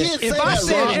it. You did say if I that,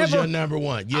 said Ron. It was ever, your number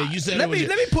one. Yeah, you said let it was me- your,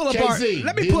 let me pull up our- KC,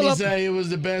 let me didn't pull he up- say it was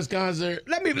the best concert?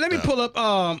 let me pull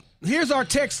up. Here's our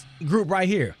text group right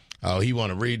here. Oh, he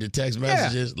want to read the text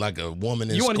messages like a woman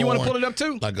in You want to pull it up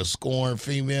too? like a scorned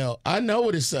female. I know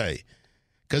what it say.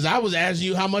 Because I was asking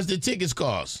you how much the tickets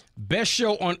cost. Best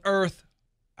show on earth.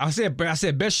 I said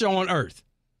best show on earth.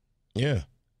 Yeah.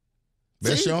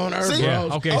 Best See? show on earth, See? bro.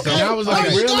 Yeah, okay, And so- I was like,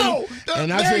 There you really? go.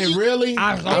 And I There said, you- really?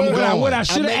 What I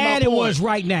should have I made my added point. was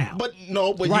right now. But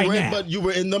Right now. but you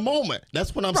were in the moment.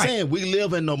 That's what I'm Right. saying. We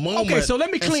live in the moment. Okay, so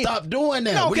let me and clean- stop doing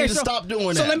that. No, We okay, need to so- stop doing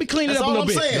that. so let me clean it That's up a all little I'm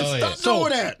bit. saying. Go ahead. Stop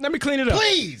doing that. Let me clean it up.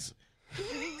 Please.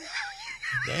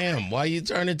 Damn, why you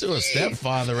turn into a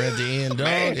stepfather at the end, dog?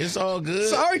 It's all good.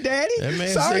 Sorry, Daddy. That man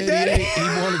Sorry, said Daddy. he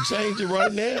want to change it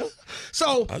right now.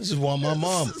 So I just want my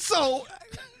mom. So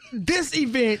this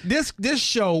event, this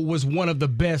show was one of the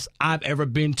best I've ever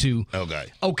been to. Okay.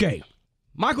 Okay.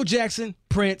 Michael Jackson,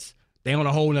 Prince, they on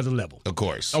a whole nother level. Of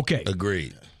course. Okay.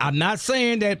 Agreed. I'm not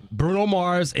saying that Bruno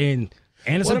Mars and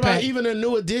Anderson What about Paak, even a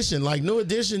New Edition? Like New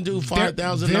Edition do they're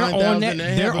 5,000, on 9,000. that- They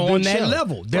they're have a on big that show.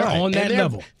 level. They're on And that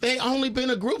level. They only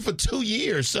been a group for 2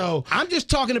 years, so I'm just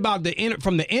talking about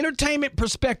from the entertainment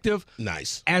perspective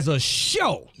nice. as a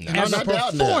show, No. as a I'm not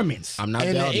doubting that. performance. I'm not And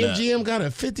the doubting that. MGM got a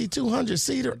 5,200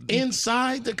 seater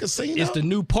inside the casino. It's the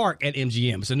new park at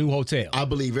MGM. It's a new hotel. I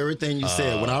believe everything you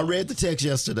said. When I read the text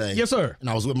yesterday, Yes, sir. and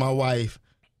I was with my wife,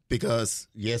 because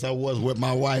yes, I was with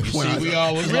my wife when See, I we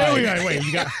all was Wait, like, wait,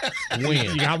 you got when?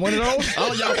 you got one of those?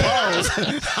 Oh, y'all pause.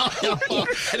 Y'all pause.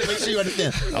 I had to make sure you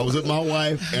understand. I was with my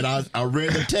wife, and I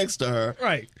read the text to her.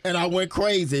 Right. And I went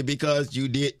crazy because you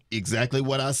did exactly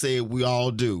what I said we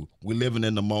all do. We're living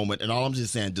in the moment. And all I'm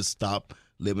just saying, just stop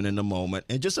living in the moment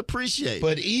and just appreciate.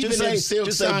 But even Just if say- Silk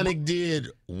just say, Sonic did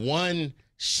one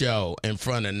show in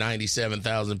front of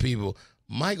 97,000 people,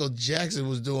 Michael Jackson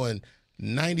was doing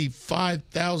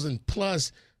 95,000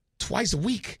 plus twice a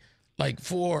week, like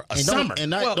for a and summer.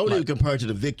 don't even compare it to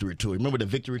the Victory Tour. Remember the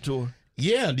Victory Tour?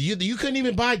 Yeah, you couldn't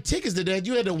even buy tickets to that.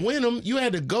 You had to win them. You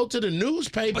had to go to the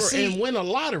newspaper But see- and win a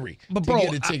lottery But to bro,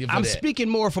 get a ticket for I'm that. speaking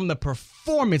more from the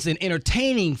performance and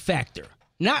entertaining factor,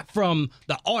 not from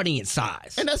the audience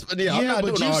size. And that's I'm Yeah, not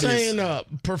but doing you're audience. saying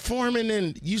performing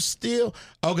and you still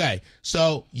okay.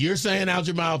 So you're saying out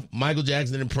your mouth, Michael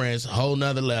Jackson and Prince, whole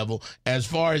nother level. As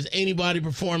far as anybody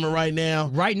performing right now,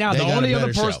 Right now, they the got a only better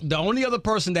other show. person, the only other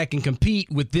person that can compete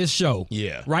with this show,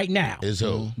 Yeah. right now, Is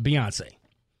who? Beyonce.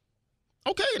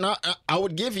 Okay, and I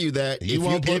would give you that. You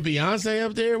won't put Beyonce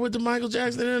up there with the Michael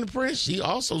Jackson and the Prince? She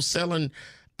also selling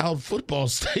out football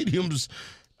stadiums.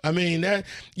 I mean that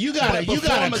you got a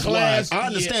class. I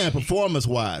understand performance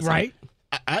wise, Right.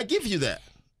 I give you that.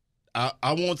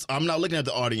 I'm not looking at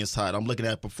the audience side. I'm looking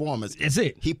at performance. That's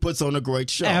it. He puts on a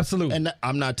great show. Absolutely. And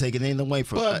I'm not taking anything away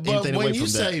from But anything away when you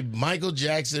from that. say Michael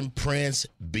Jackson, Prince,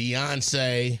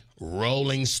 Beyonce,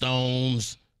 Rolling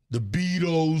Stones, the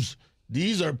Beatles,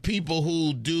 these are people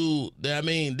who do. I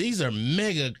mean, these are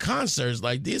mega concerts.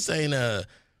 Like this ain't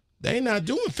they not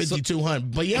doing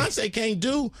 5,200. Beyonce can't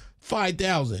do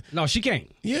 5,000. No, she can't.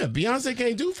 Yeah, Beyonce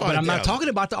can't do 5,000. But I'm not talking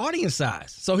about the audience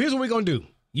size. So here's what we're gonna do.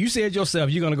 You said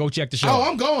yourself you're going to go check the show. Oh,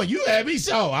 I'm going. You had me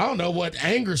so. I don't know what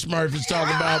Anger Smurf is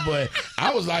talking about, but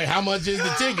I was like, how much is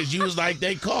the tickets? You was like,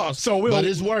 they cost. But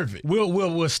it's worth it.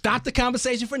 We'll stop the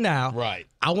conversation for now. Right.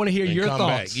 I want to hear your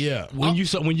thoughts. Back. Yeah. When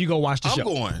you go watch the show. I'm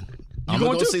going. I'm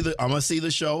going to see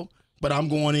the show. But I'm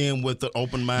going in with the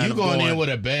open mind. You going in with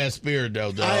a bad spirit,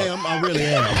 though, dog. I am. I really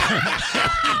am.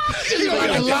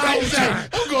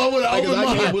 I'm going with an open mind.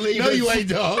 I can't believe no, you ain't,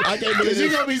 dog. I can't believe Because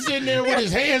he's going to be sitting there with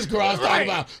his hands crossed talking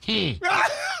about,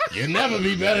 you'll never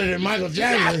be better than Michael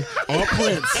Jackson. Or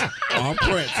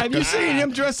Prince. Have you seen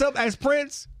him dress up as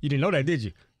Prince? You didn't know that, did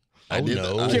you? I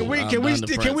know. Can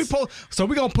we post? So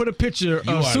we're gonna put a picture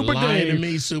of Super Dave to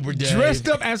me, Super Dave, dressed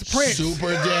up as Prince.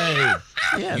 Super Dave.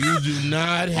 Yes. You do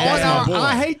not have on our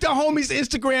I Hate the Homies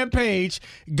Instagram page.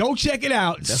 Go check it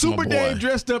out. That's Super Dave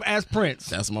dressed up as Prince.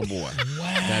 That's my boy. Wow.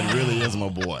 That really is my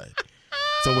boy.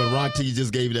 So when Rock T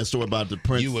just gave you that story about the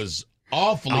Prince, you was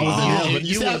awfully. But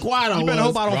you sound quiet. You better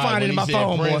hope I don't find it in my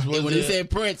phone, boy. When he said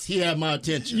Prince, he had my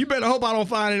attention. You better hope I don't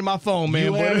find it in my phone, man.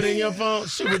 You have it in your phone,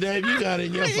 Super Dave. You got it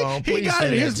in your phone. Please he got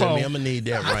send it in it his to phone. me. I'm gonna need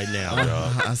that right now,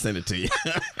 dog. I'll send it to you.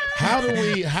 How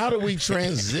do we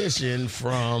transition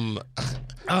from?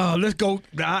 Let's go.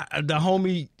 The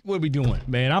homie, what are we doing,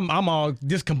 man? I'm all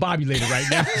discombobulated right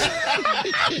now.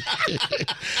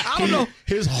 I don't know.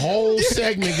 His whole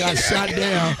segment got shot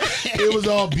down. It was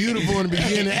all beautiful in the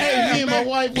beginning. Hey, me and my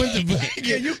wife went to Vegas.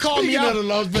 Yeah, you called me out.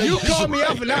 You called me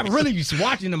out for not really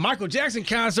watching the Michael Jackson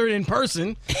concert in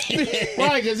person.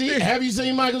 Right, because have you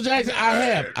seen Michael Jackson?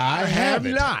 I have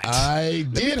not. I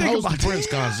did host the Prince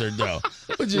concert, though,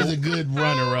 which is a good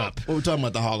runner-up. What we're talking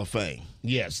about, the Hall of Fame.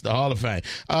 Yes, the Hall of Fame.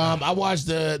 I watched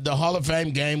the Hall of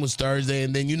Fame game was Thursday,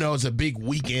 and then it's a big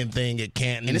weekend thing at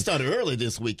Canton. And it started early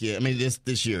this weekend. I mean,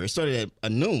 this year. It started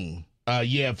at noon. For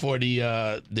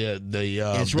the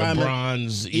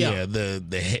bronze. Yeah,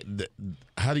 the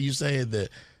how do you say it?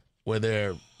 Where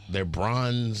their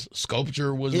bronze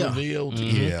sculpture was revealed.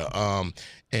 Mm-hmm. Yeah.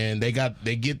 And they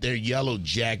get their yellow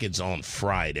jackets on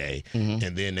Friday,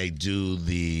 and then they do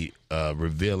the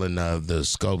revealing of the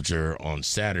sculpture on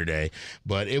Saturday.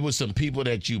 But it was some people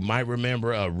that you might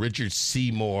remember. Richard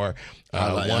Seymour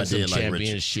won some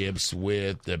championships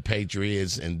with the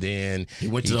Patriots, and then he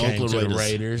went to the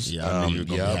Raiders. Yeah, I knew you were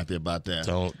gonna be happy about that.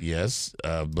 So yes,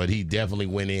 but he definitely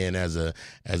went in as a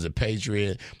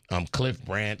Patriot. Cliff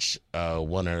Branch,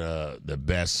 one of the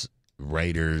best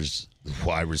Raiders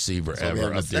wide receiver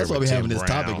ever. That's why we're having this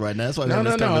topic right now. That's why we're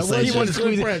having this conversation. He wanted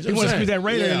to squeeze that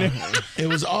Raider in there. It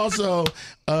was also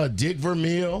Dick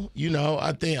Vermeil.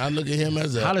 I think I look at him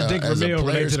as a. How does Dick Vermeil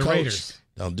relate to the Raiders?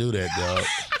 Don't do that, dog.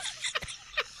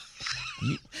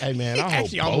 Hey man, I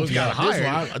hope both got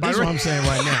hired. This is what I'm saying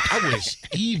right now. I wish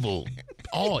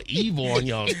all evil on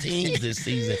y'all's teams this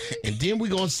season, and then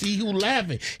we're gonna see who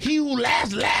laughing. He who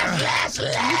laughs.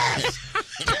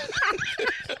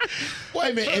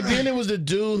 Wait a minute, and then it was the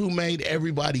dude who made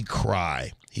everybody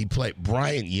cry. He played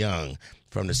Bryant Young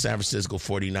from the San Francisco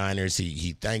 49ers.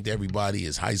 He thanked everybody,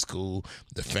 his high school,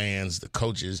 the fans, the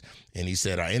coaches, and he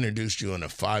said, I introduced you into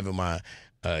 5 of my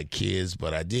kids,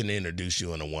 but I didn't introduce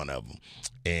you into one of them.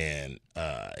 And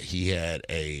he had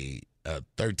a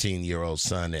 13-year-old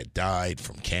son that died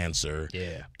from cancer.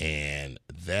 Yeah. And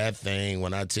that thing,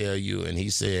 when I tell you, and he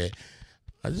said,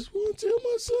 I just want to tell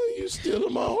my son you still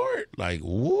in my heart. Like,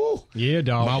 woo. Yeah,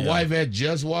 dog. My wife had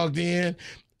just walked in,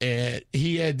 and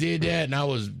he had did that, and I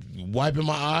was wiping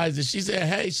my eyes, and she said,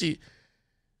 hey,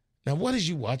 now what is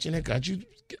you watching that got you?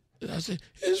 I said,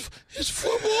 it's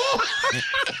football.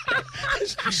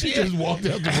 She just walked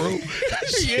out the room.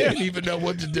 She didn't even know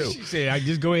what to do. She said, I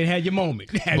just go ahead and have your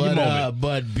moment.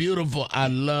 But beautiful. I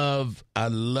love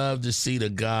to see the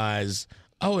guys.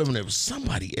 Oh, and there was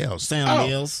somebody else. Sam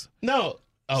Mills. No.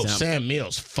 Oh, Sam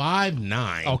Mills,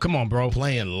 5'9". Oh, come on, bro.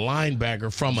 Playing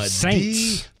linebacker from a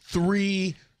Saints.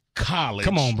 D3 college.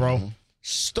 Come on, bro.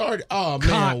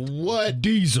 What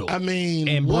Diesel? I mean,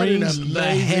 and what an brings amazing the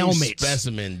helmet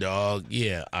specimen, dog.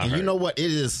 Yeah, and you know what?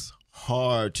 It is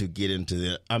hard to get into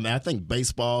the. I mean, I think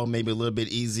baseball maybe a little bit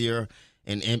easier,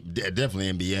 and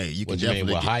definitely NBA. You can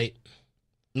definitely with height.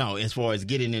 No, as far as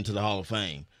getting into the Hall of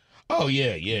Fame. Oh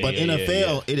yeah. But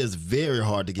NFL, it is very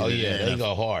hard to get. Oh yeah, they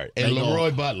go hard. And Leroy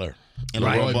Butler. And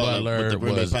Leroy Butler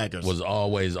was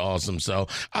always awesome. So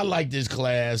I like this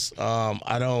class.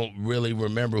 I don't really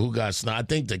remember who got sniped. I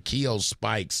think Takeo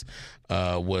Spikes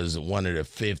was one of the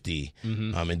 50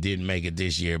 and didn't make it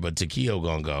this year. But Takeo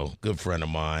gonna go. Good friend of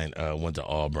mine. Went to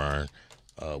Auburn.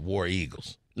 War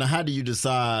Eagles. Now, how do you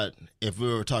decide if we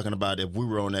were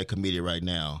on that committee right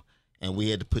now and we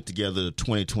had to put together the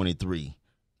 2023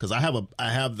 because I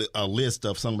have a list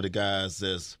of some of the guys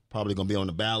that's probably going to be on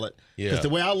the ballot. Yeah. Because the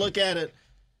way I look at it,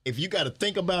 if you got to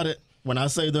think about it, when I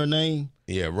say their name,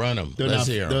 Yeah, run them. they're Let's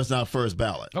not, hear 'em. there's not first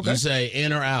ballot. You say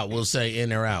in or out. We'll say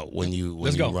in or out when you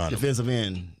run them. Defensive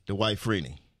end, Dwight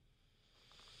Freeney.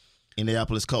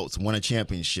 Indianapolis Colts won a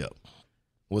championship.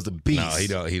 Was a beast.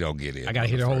 No, he don't get it. I got to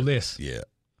hear the whole list. Yeah.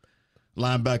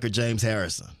 Linebacker James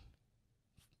Harrison.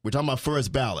 We're talking about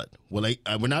first ballot. Well,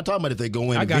 we're not talking about if they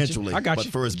go in I got you. eventually, I got but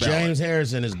you. first ballot. James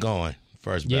Harrison is going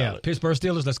first Yeah, ballot. Pittsburgh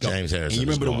Steelers, let's go. James And Harrison. you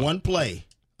remember is the going. one play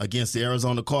against the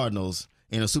Arizona Cardinals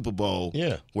in a Super Bowl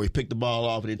where he picked the ball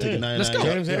off and he took it 99 Let's go.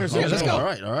 James Harrison. Yeah, let's go.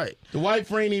 All right. Dwight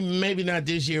Freeney, maybe not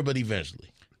this year, but eventually.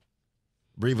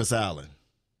 Revis Island.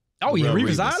 Oh, yeah, Real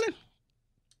Revis Revis. Island?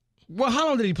 Well, how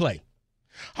long did he play?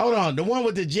 Hold on, the one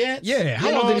with the Jets. Yeah,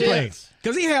 how long did he play?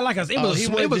 Because he had like a, it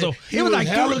was like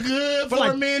hella good for for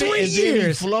like a minute, 3 and then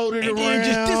years. he floated and around. then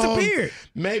just disappeared.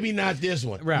 Maybe not this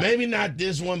one. Right. Maybe not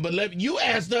this one. But you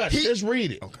asked us. Just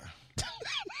read it. Okay.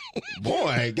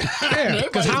 Boy, Yeah,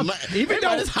 because even though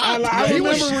I he remember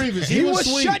was, Revis. he was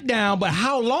sweet. shut down, but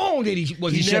how long did he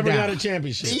He shut never down? got a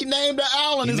championship. he named the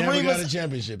island He as never got a Revis.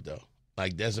 championship though.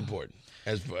 Like that's important.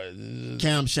 As far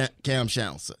Cam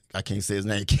Chancellor. I can't say his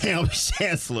name. Cam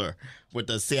Chancellor with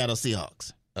the Seattle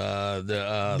Seahawks.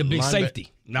 The big linebacker-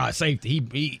 safety. Nah, safety.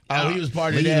 He was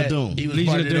part of Legion that. of Doom. He was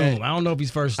Legion part of of Doom. that. I don't know if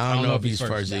he's first. I don't know if he's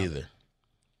first first now. either.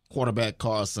 Quarterback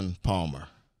Carson Palmer.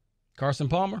 Carson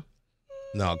Palmer?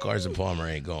 No, Carson Palmer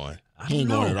ain't going. He ain't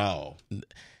going at all.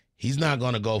 He's not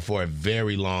going to go for a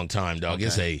very long time, dog.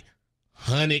 It's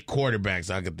 100 quarterbacks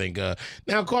I could think of.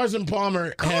 Now, Carson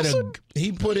Palmer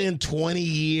he put in 20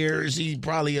 years. He's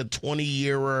probably a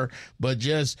 20-yearer, but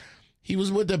he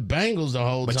was with the Bengals the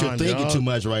whole But time. you're thinking dog. too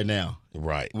much right now.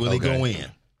 Right. Will he go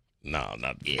in? No,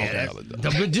 not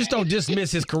Just don't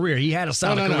dismiss his career. He had a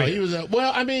solid No. career. He was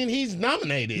he's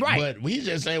nominated, Right. but he's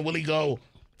just saying, will he go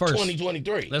First.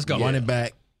 2023? Let's go. Running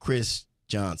back Chris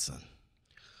Johnson.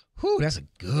 Whew, that's a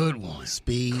good one.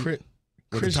 Speed. Chris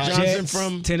the Johnson Jets,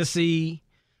 from Tennessee.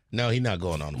 No, he's not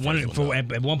going on the first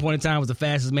one. At one point in time was the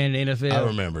fastest man in the NFL. I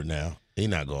remember now. He's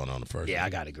not going on the first Yeah, one. I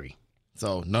gotta agree.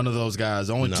 So none of those guys.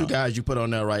 The only No. two guys you put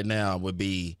on there right now would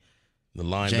be The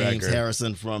linebacker. James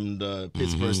Harrison from the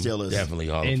Pittsburgh Steelers. Definitely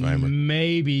Hall of And Famer.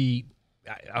 maybe,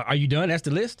 are you done? That's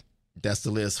the list. That's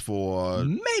the list for.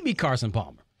 Maybe Carson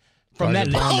Palmer from Carson that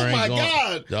list. Palmer Oh, ain't my going-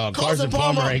 God. Dog, Carson Carson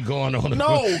Palmer Palmer ain't going on.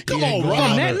 No, come He ain't on, going Rob.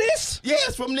 From on that the- list?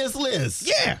 Yes, from this list.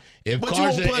 Yeah. If But you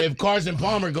won't Carson, put- Carson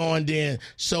Palmer going, then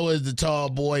so is the tall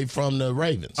boy from the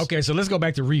Ravens. Okay, so let's go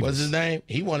back to Revis. What's his name?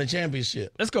 He won a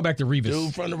championship. Let's go back to Revis.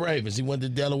 Dude from the Ravens. He went to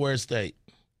Delaware State.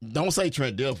 Don't say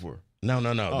Trent Dilfer. No.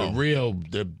 Oh.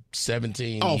 The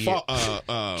 17 Oh, year.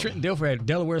 Trenton Dilfer at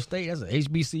Delaware State. That's an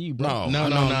HBCU, bro. No,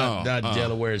 not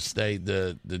Delaware State.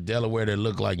 The Delaware that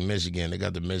look like Michigan. They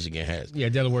got the Michigan hats. Yeah,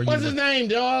 Delaware. What's his University. name,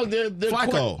 dog? The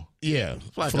Flacco. Yeah,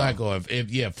 Flacco. If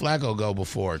Flacco go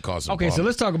before Carson Okay, so Palmer.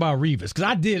 let's talk about Revis because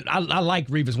I liked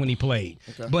Revis when he played,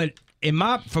 but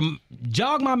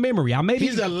jog my memory,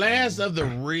 He's the last of the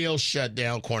real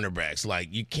shutdown cornerbacks.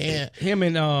 Like you can't. him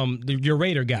and your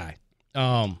Raider guy.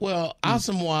 Well,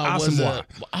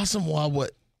 Asamoah.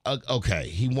 What? Okay,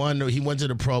 he won. He went to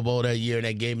the Pro Bowl that year, and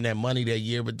they gave him that money that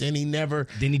year. But then he never.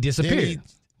 Then he disappeared.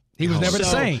 He was never the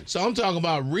same. So I'm talking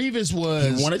about Revis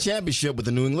was. He won a championship with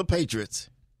the New England Patriots.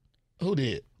 Who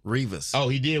did? Revis. Oh,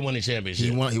 he did win a championship.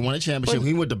 He won a championship.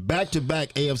 He went to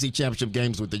back-to-back AFC championship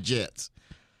games with the Jets.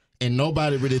 And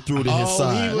nobody really threw to his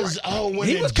side. He was. When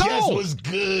He the was Jets cold. was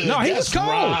good. No, he That's was cold.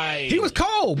 Right. He was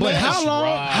cold. But That's how long?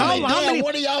 right. How Damn, many?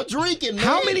 what are y'all drinking, man?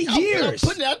 How many I'm years?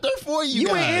 putting it out there for you You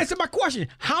guys. ain't answered my question.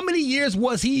 How many years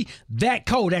was he that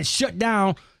cold, that shut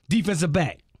down defensive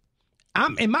back?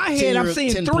 I'm in my head. I'm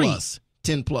saying 10 3. plus.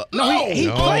 10 plus. No, he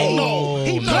played. No,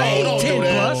 He played don't 10 do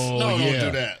that. plus. No, Yeah. don't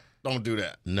do that. Don't do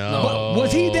that. No. But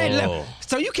was he that level?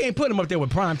 So you can't put him up there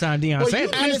with primetime Deion Well,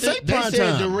 Sanders. I didn't say they prime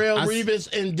said time. Darrell I s-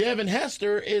 Revis and Devin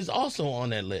Hester is also on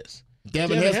that list.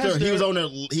 Devin Hester, he was on there.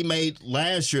 He made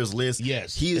last year's list.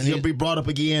 Yes. He'll be brought up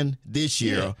again this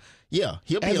year. Yeah,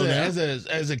 he'll be on there.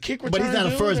 As a kick return. But he's not a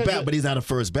dude, first as ballot. But he's not a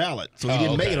first ballot, so he Oh,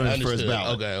 didn't make okay. it on his first Understood.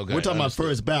 ballot. Okay, We're talking about understood.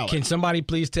 first ballot. Can somebody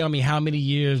please tell me how many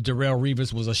years Darrell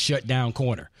Revis was a shutdown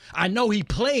corner? I know he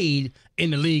played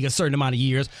in the league a certain amount of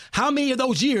years. How many of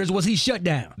those years was he shut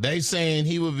down? They saying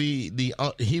he would be the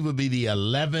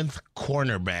 11th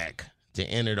cornerback to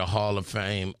enter the Hall of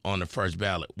Fame on the first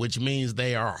ballot, which means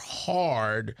they are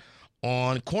hard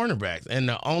on cornerbacks. And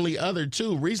the only other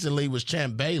two recently was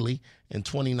Champ Bailey in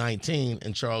 2019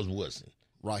 and Charles Woodson.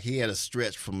 Rock, he had a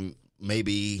stretch from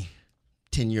maybe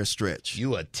 10-year stretch.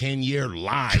 You a 10-year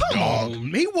lie, Come dog.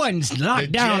 on, he wasn't locked The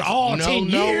down Jets- all 10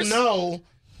 years. No.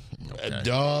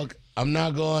 Dog. I'm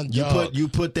not going. You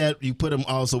put him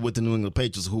also with the New England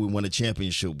Patriots, who we won a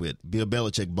championship with. Bill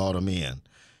Belichick bought him in.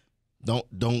 Don't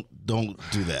do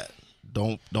that.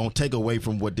 Don't take away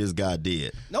from what this guy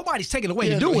did. Nobody's taking away.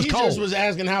 The dude was cold. He just was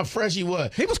asking how fresh he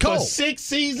was. He was cold. For 6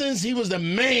 seasons, he was the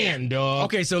man, dog.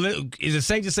 Okay, so is it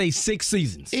safe to say 6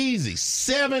 seasons? Easy. 6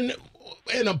 and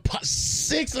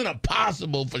a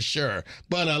possible for sure.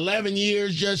 But 11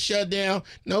 years just shut down.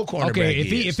 No cornerback. Okay,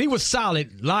 if he was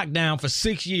solid, locked down for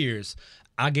 6 years,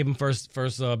 I'll give him first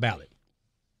ballot.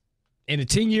 In a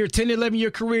 10,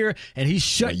 11-year career, and he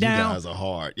shut down. You guys are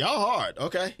hard. Y'all hard.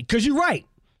 Okay. Because you're right.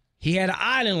 He had an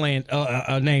island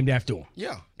land named after him.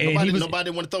 Yeah. And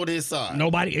nobody want to throw to his side.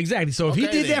 Nobody, exactly. So if he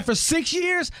did that for 6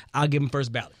 years, I'll give him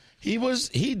first ballot. He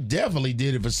definitely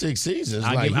did it for 6 seasons.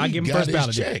 I'll give him first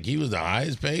ballot. Check. He was the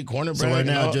highest paid cornerback. So right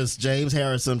now, just James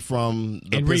Harrison from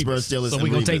the and Pittsburgh Reeves. Steelers. So we're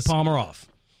going to take Palmer off.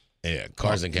 Yeah,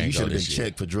 Carson can't go this year. You should have been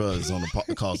checked for drugs on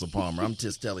the cost of Palmer. I'm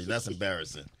just telling you, that's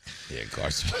embarrassing. Yeah,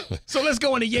 Carson. So let's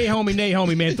go into Yay Homie, Nay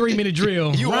Homie, man. 3-minute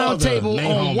drill. Round table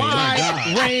on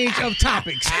wide range of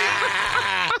topics.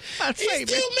 He's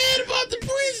still mad about the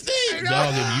Prince thing.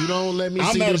 Dog, if you don't let me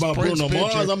see mad this about Prince Bruno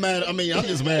picture. Mars. I'm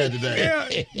just mad today.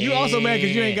 Yeah, you also mad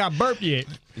because you ain't got burped yet.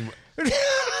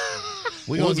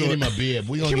 We're going to get him a bib.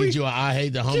 We're going to get you a I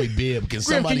Hate the Homie bib. Can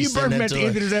somebody can you burp send him that at to the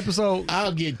end of this episode?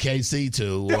 I'll get KC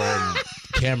to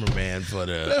cameraman for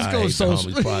the Let's I go, Hate the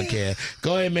social. Homies podcast.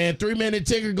 Go ahead, man. 3-minute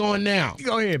ticker going now.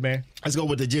 Go ahead, man. Let's go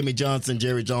with the Jimmy Johnson,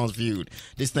 Jerry Jones feud.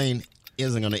 This thing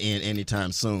isn't going to end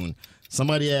anytime soon.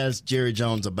 Somebody asked Jerry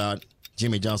Jones about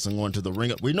Jimmy Johnson going to the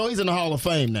Ring of... We know he's in the Hall of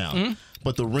Fame now,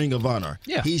 but the Ring of Honor.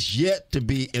 Yeah. He's yet to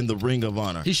be in the Ring of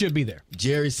Honor. He should be there.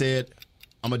 Jerry said,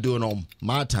 I'm going to do it on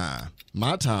my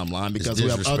timeline, because we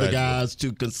have other guys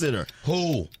to consider.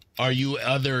 Who are you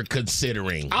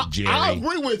considering, Jerry? I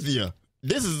agree with you.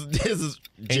 This is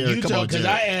Jerry. And come on, Jerry. because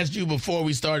I asked you before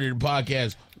we started the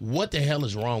podcast, what the hell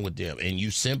is wrong with them? And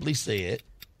you simply said...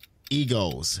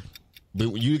 Egos.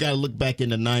 But you got to look back in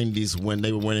the 90s when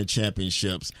they were winning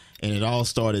championships, and it all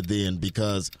started then,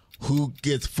 because who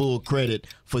gets full credit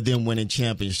for them winning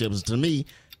championships? To me,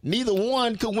 neither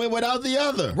one could win without the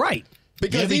other. Right.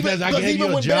 Because I gave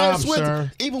you a job, sir.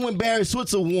 Even when Barry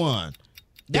Switzer won,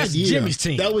 That's that year, Jimmy's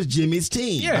team. That was Jimmy's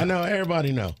team. Yeah. I know,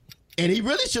 everybody know. And he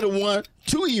really should have won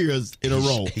 2 years in a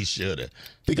row. He should have.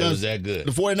 Because it was that good.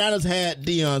 The 49ers had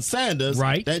Deion Sanders.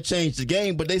 Right. That changed the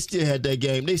game, but they still had that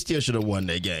game. They still should have won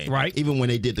that game. Right. Even when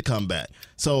they did the comeback.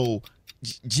 So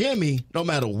Jimmy, no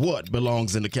matter what,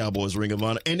 belongs in the Cowboys Ring of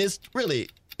Honor. And it's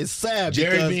sad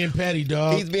Jerry because being petty,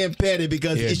 dog. he's being petty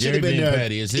because Yeah, he should have Jerry been being there.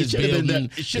 petty. It's He his should have been building.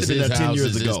 there. It should It's have been his there 10 house.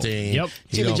 years It's his ago. team. Yep.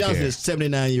 He Jimmy don't Johnson care. is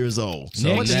 79 years old.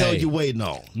 So what the hell are nay. you waiting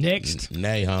on? Next.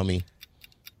 Nay, homie.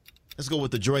 Let's go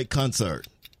with the Drake concert.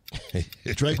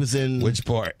 Drake was in... Which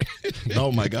part? Oh,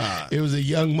 my God. It was a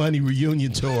Young Money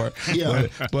reunion tour. Yeah.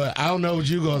 But I don't know what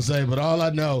you're going to say, but all I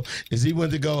know is he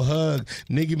went to go hug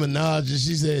Nicki Minaj, and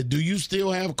she said, "Do you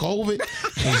still have COVID?"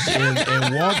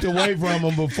 and walked away from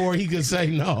him before he could say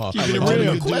no. That's a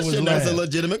legitimate question. That's a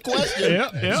legitimate question. Yeah.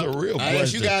 It's a real I question.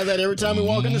 ask you guys that every time we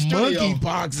walk in the studio.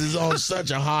 Monkeypox is on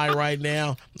such a high right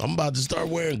now. I'm about to start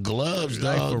wearing gloves,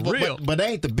 dog. for real. But that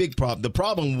ain't the big problem. The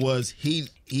problem was he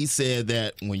said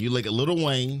that when you look at Lil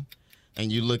Wayne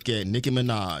and you look at Nicki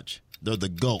Minaj, they're the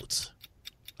GOATs.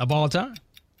 Of all time.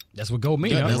 That's what GOAT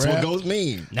mean. Yeah, huh? that's what GOATs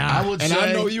mean. Nah. I would And say,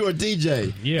 I know you're a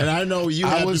DJ. Yeah. And I know you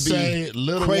I have would to be say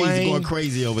Lil crazy, Wayne going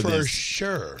crazy over for this.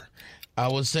 sure. I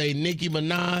would say Nicki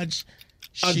Minaj.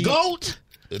 A GOAT?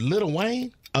 Lil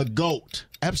Wayne? A GOAT.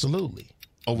 Absolutely.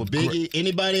 Over Biggie.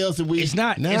 Anybody else that we... It's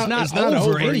not Now, it's not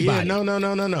over anybody. Yeah, no.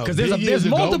 Because Biggie there's is a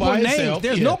GOAT multiple by names. himself.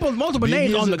 There's Yeah. multiple Biggie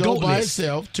names is on a the GOAT GOAT by list.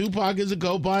 himself. Tupac is a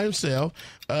GOAT by himself.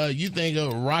 You think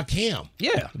of Rakim.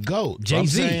 Yeah. GOAT.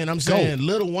 Jay-Z. I'm saying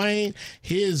Lil Wayne,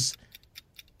 his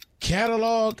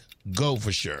catalog, GOAT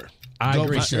for sure. I GOAT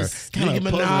agree. for sure. It's kinda Nicki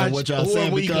puzzling Minaj, what y'all who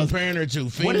saying are we because comparing her to?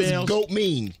 What Females? does GOAT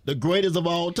mean? The greatest of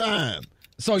all time.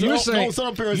 So So you're don't saying sit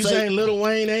up here and You say saying Lil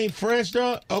Wayne ain't fresh,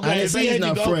 though? I Okay, didn't if say he he's ain't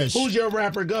not the GOAT, fresh. who's your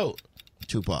rapper GOAT?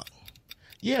 Tupac.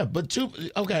 Yeah, but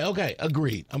okay,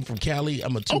 agreed. I'm from Cali.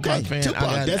 I'm a Tupac fan.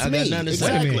 Tupac. That's me. nothing to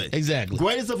say. Exactly. Exactly.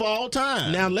 Greatest of all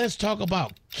time. Now let's talk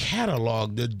about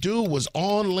catalog. The dude was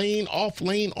on lean, off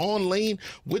lean, on lean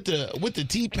with the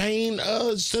T-Pain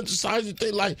synthesizer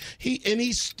thing. Like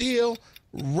he's still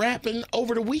rapping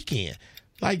over the weekend.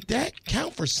 Like, that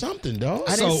count for something, dog.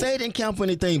 I didn't say it didn't count for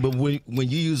anything, but when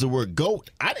you use the word GOAT,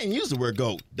 I didn't use the word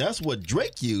GOAT. That's what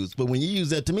Drake used. But when you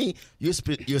use that to me, you're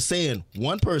saying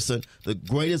one person, the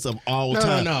greatest of all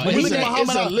time. No, When we it's look at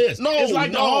Muhammad a Ali- list. It's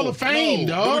like the Hall of Fame,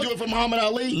 dog. When we do it for Muhammad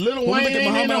Ali, Lil when we Wayne look at ain't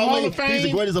in Muhammad the Hall Ali, of Fame he's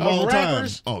the greatest of of all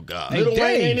rappers. time. Oh, God. Lil Wayne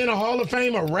Dave. ain't in the Hall of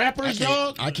Fame of rappers,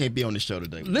 dog. I can't be on the show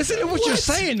today. Listen to what you're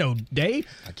saying, though, Dave.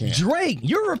 I can't. Drake,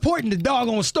 you're reporting the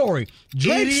doggone story.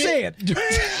 Drake said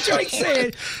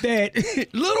that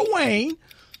Lil Wayne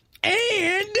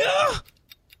and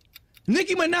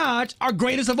Nicki Minaj are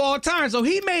greatest of all time. So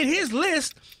he made his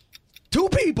list, 2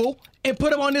 people, and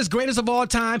put them on this greatest of all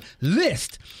time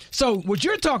list. So what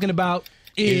you're talking about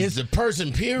is the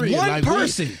person, period. one Like,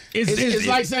 person. It's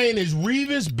like saying, is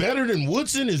Revis better than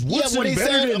Woodson? Is Yeah, Woodson what he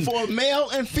better said than... for male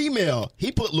and female,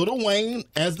 he put Lil Wayne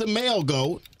as the male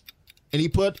GOAT, and he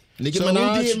put Nicki So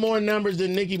Minaj. who did more numbers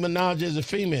than Nicki Minaj as a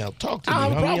female? Talk to me, I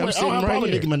don't have a homie. problem I'm with- I sitting don't have a right problem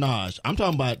with here. Nicki Minaj. I'm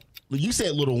talking about, you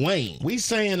said Lil Wayne. We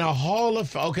saying a Hall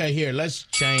of... Okay, here, let's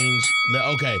change.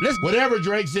 Okay, Let's- whatever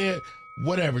Drake said,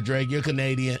 whatever, Drake, you're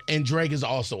Canadian, and Drake is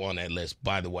also on that list,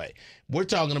 by the way. We're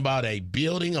talking about a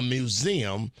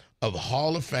museum of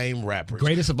Hall of Fame rappers.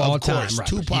 Greatest of all time course, rappers,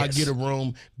 Tupac yes. get a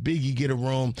room, Biggie get a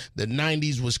room. The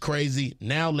 90s was crazy.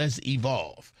 Now let's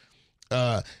evolve.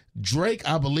 Drake,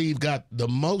 I believe, got the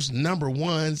most number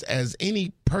ones as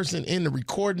any person in the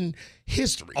recording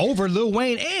history. over Lil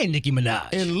Wayne and Nicki Minaj.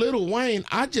 And Lil Wayne,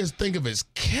 I just think of his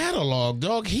catalog,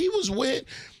 dog. He was with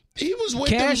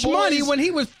Cash them boys Money when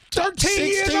he was 13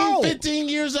 years 16, old. 15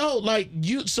 years old. Like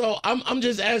you, so I'm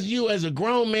just asking you as a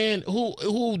grown man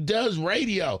who does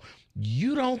radio,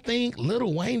 you don't think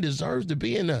Lil Wayne deserves to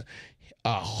be in a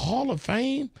Hall of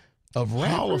Fame of rappers?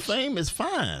 Hall of Fame is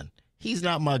fine. He's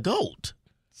not my GOAT.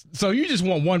 So you just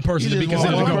want one person You to be just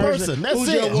want considered one the GOAT. person. That's Who's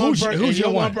it. Your one Who's- person? who's your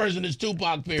one one? person is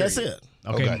Tupac, period. That's it.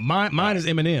 Okay, Mine is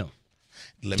Eminem.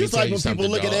 Let Just me tell like you when people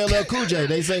something, look dog. at LL Cool J,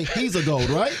 they say he's a GOAT,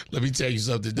 right? Let me tell you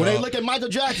something, dog. When they look at Michael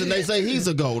Jackson, they say he's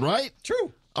a GOAT, right?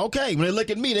 True. Okay, when they look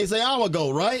at me, they say I'm a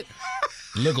GOAT, right?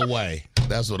 Look away.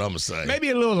 That's what I'm gonna say. Maybe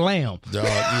a little lamb. Dog,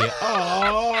 yeah.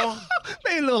 Oh,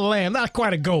 Maybe a little lamb. Not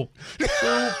quite a goat.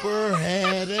 Super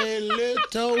had a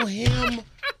little him.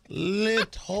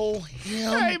 Little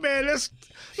him. Hey, man, let's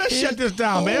shut this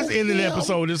down, man. That's the end of the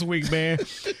episode this week, man.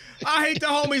 I hate the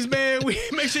homies, man. We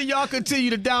make sure y'all continue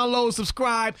to download,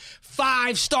 subscribe,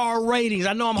 5-star ratings.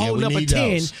 I know I'm Yeah, holding we up a need 10,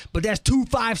 those. but that's 2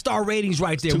 5-star ratings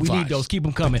right there. 2 We need fives. those. Keep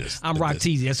them coming. I'm Rock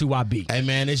Teasy. That's who I be. Hey,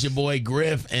 man, it's your boy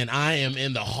Griff, and I am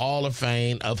in the Hall of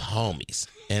Fame of homies,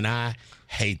 and I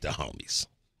hate the homies.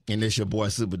 And it's your boy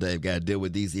Super Dave. Got to deal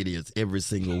with these idiots every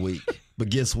single week. But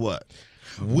guess what?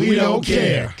 We don't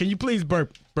care. Can you please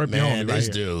burp your Man, homie right this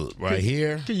here? dude right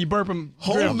here, Can you burp him?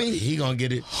 Hold me. he gonna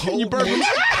get it. Can you burp him?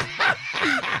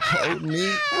 Hold me.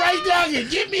 Right down here.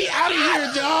 Get me out of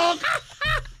here, dog.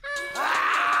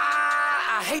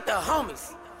 I hate the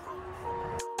homies.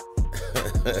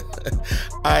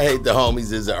 I Hate the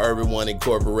Homies is an Urban One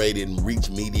Incorporated and Reach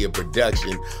Media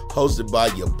production hosted by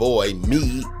your boy,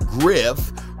 me,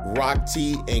 Griff, Rock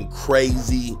T, and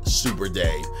Crazy Super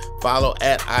Dave. Follow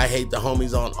at I Hate the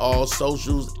Homies on all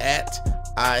socials at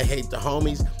I Hate the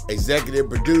Homies. Executive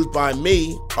produced by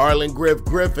me, Arlen Griff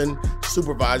Griffin.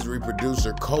 Supervisory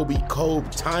producer, Kobe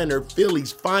Tyner,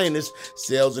 Philly's finest.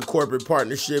 Sales and corporate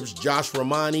partnerships, Josh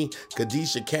Romani,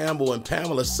 Kadisha Campbell, and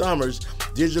Pamela Summers.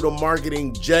 Digital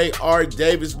marketing, J.R.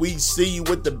 Davis. We see you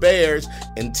with the Bears,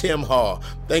 and Tim Hall.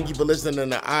 Thank you for listening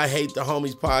to I Hate the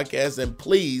Homies podcast, and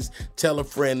please tell a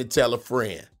friend to tell a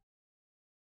friend.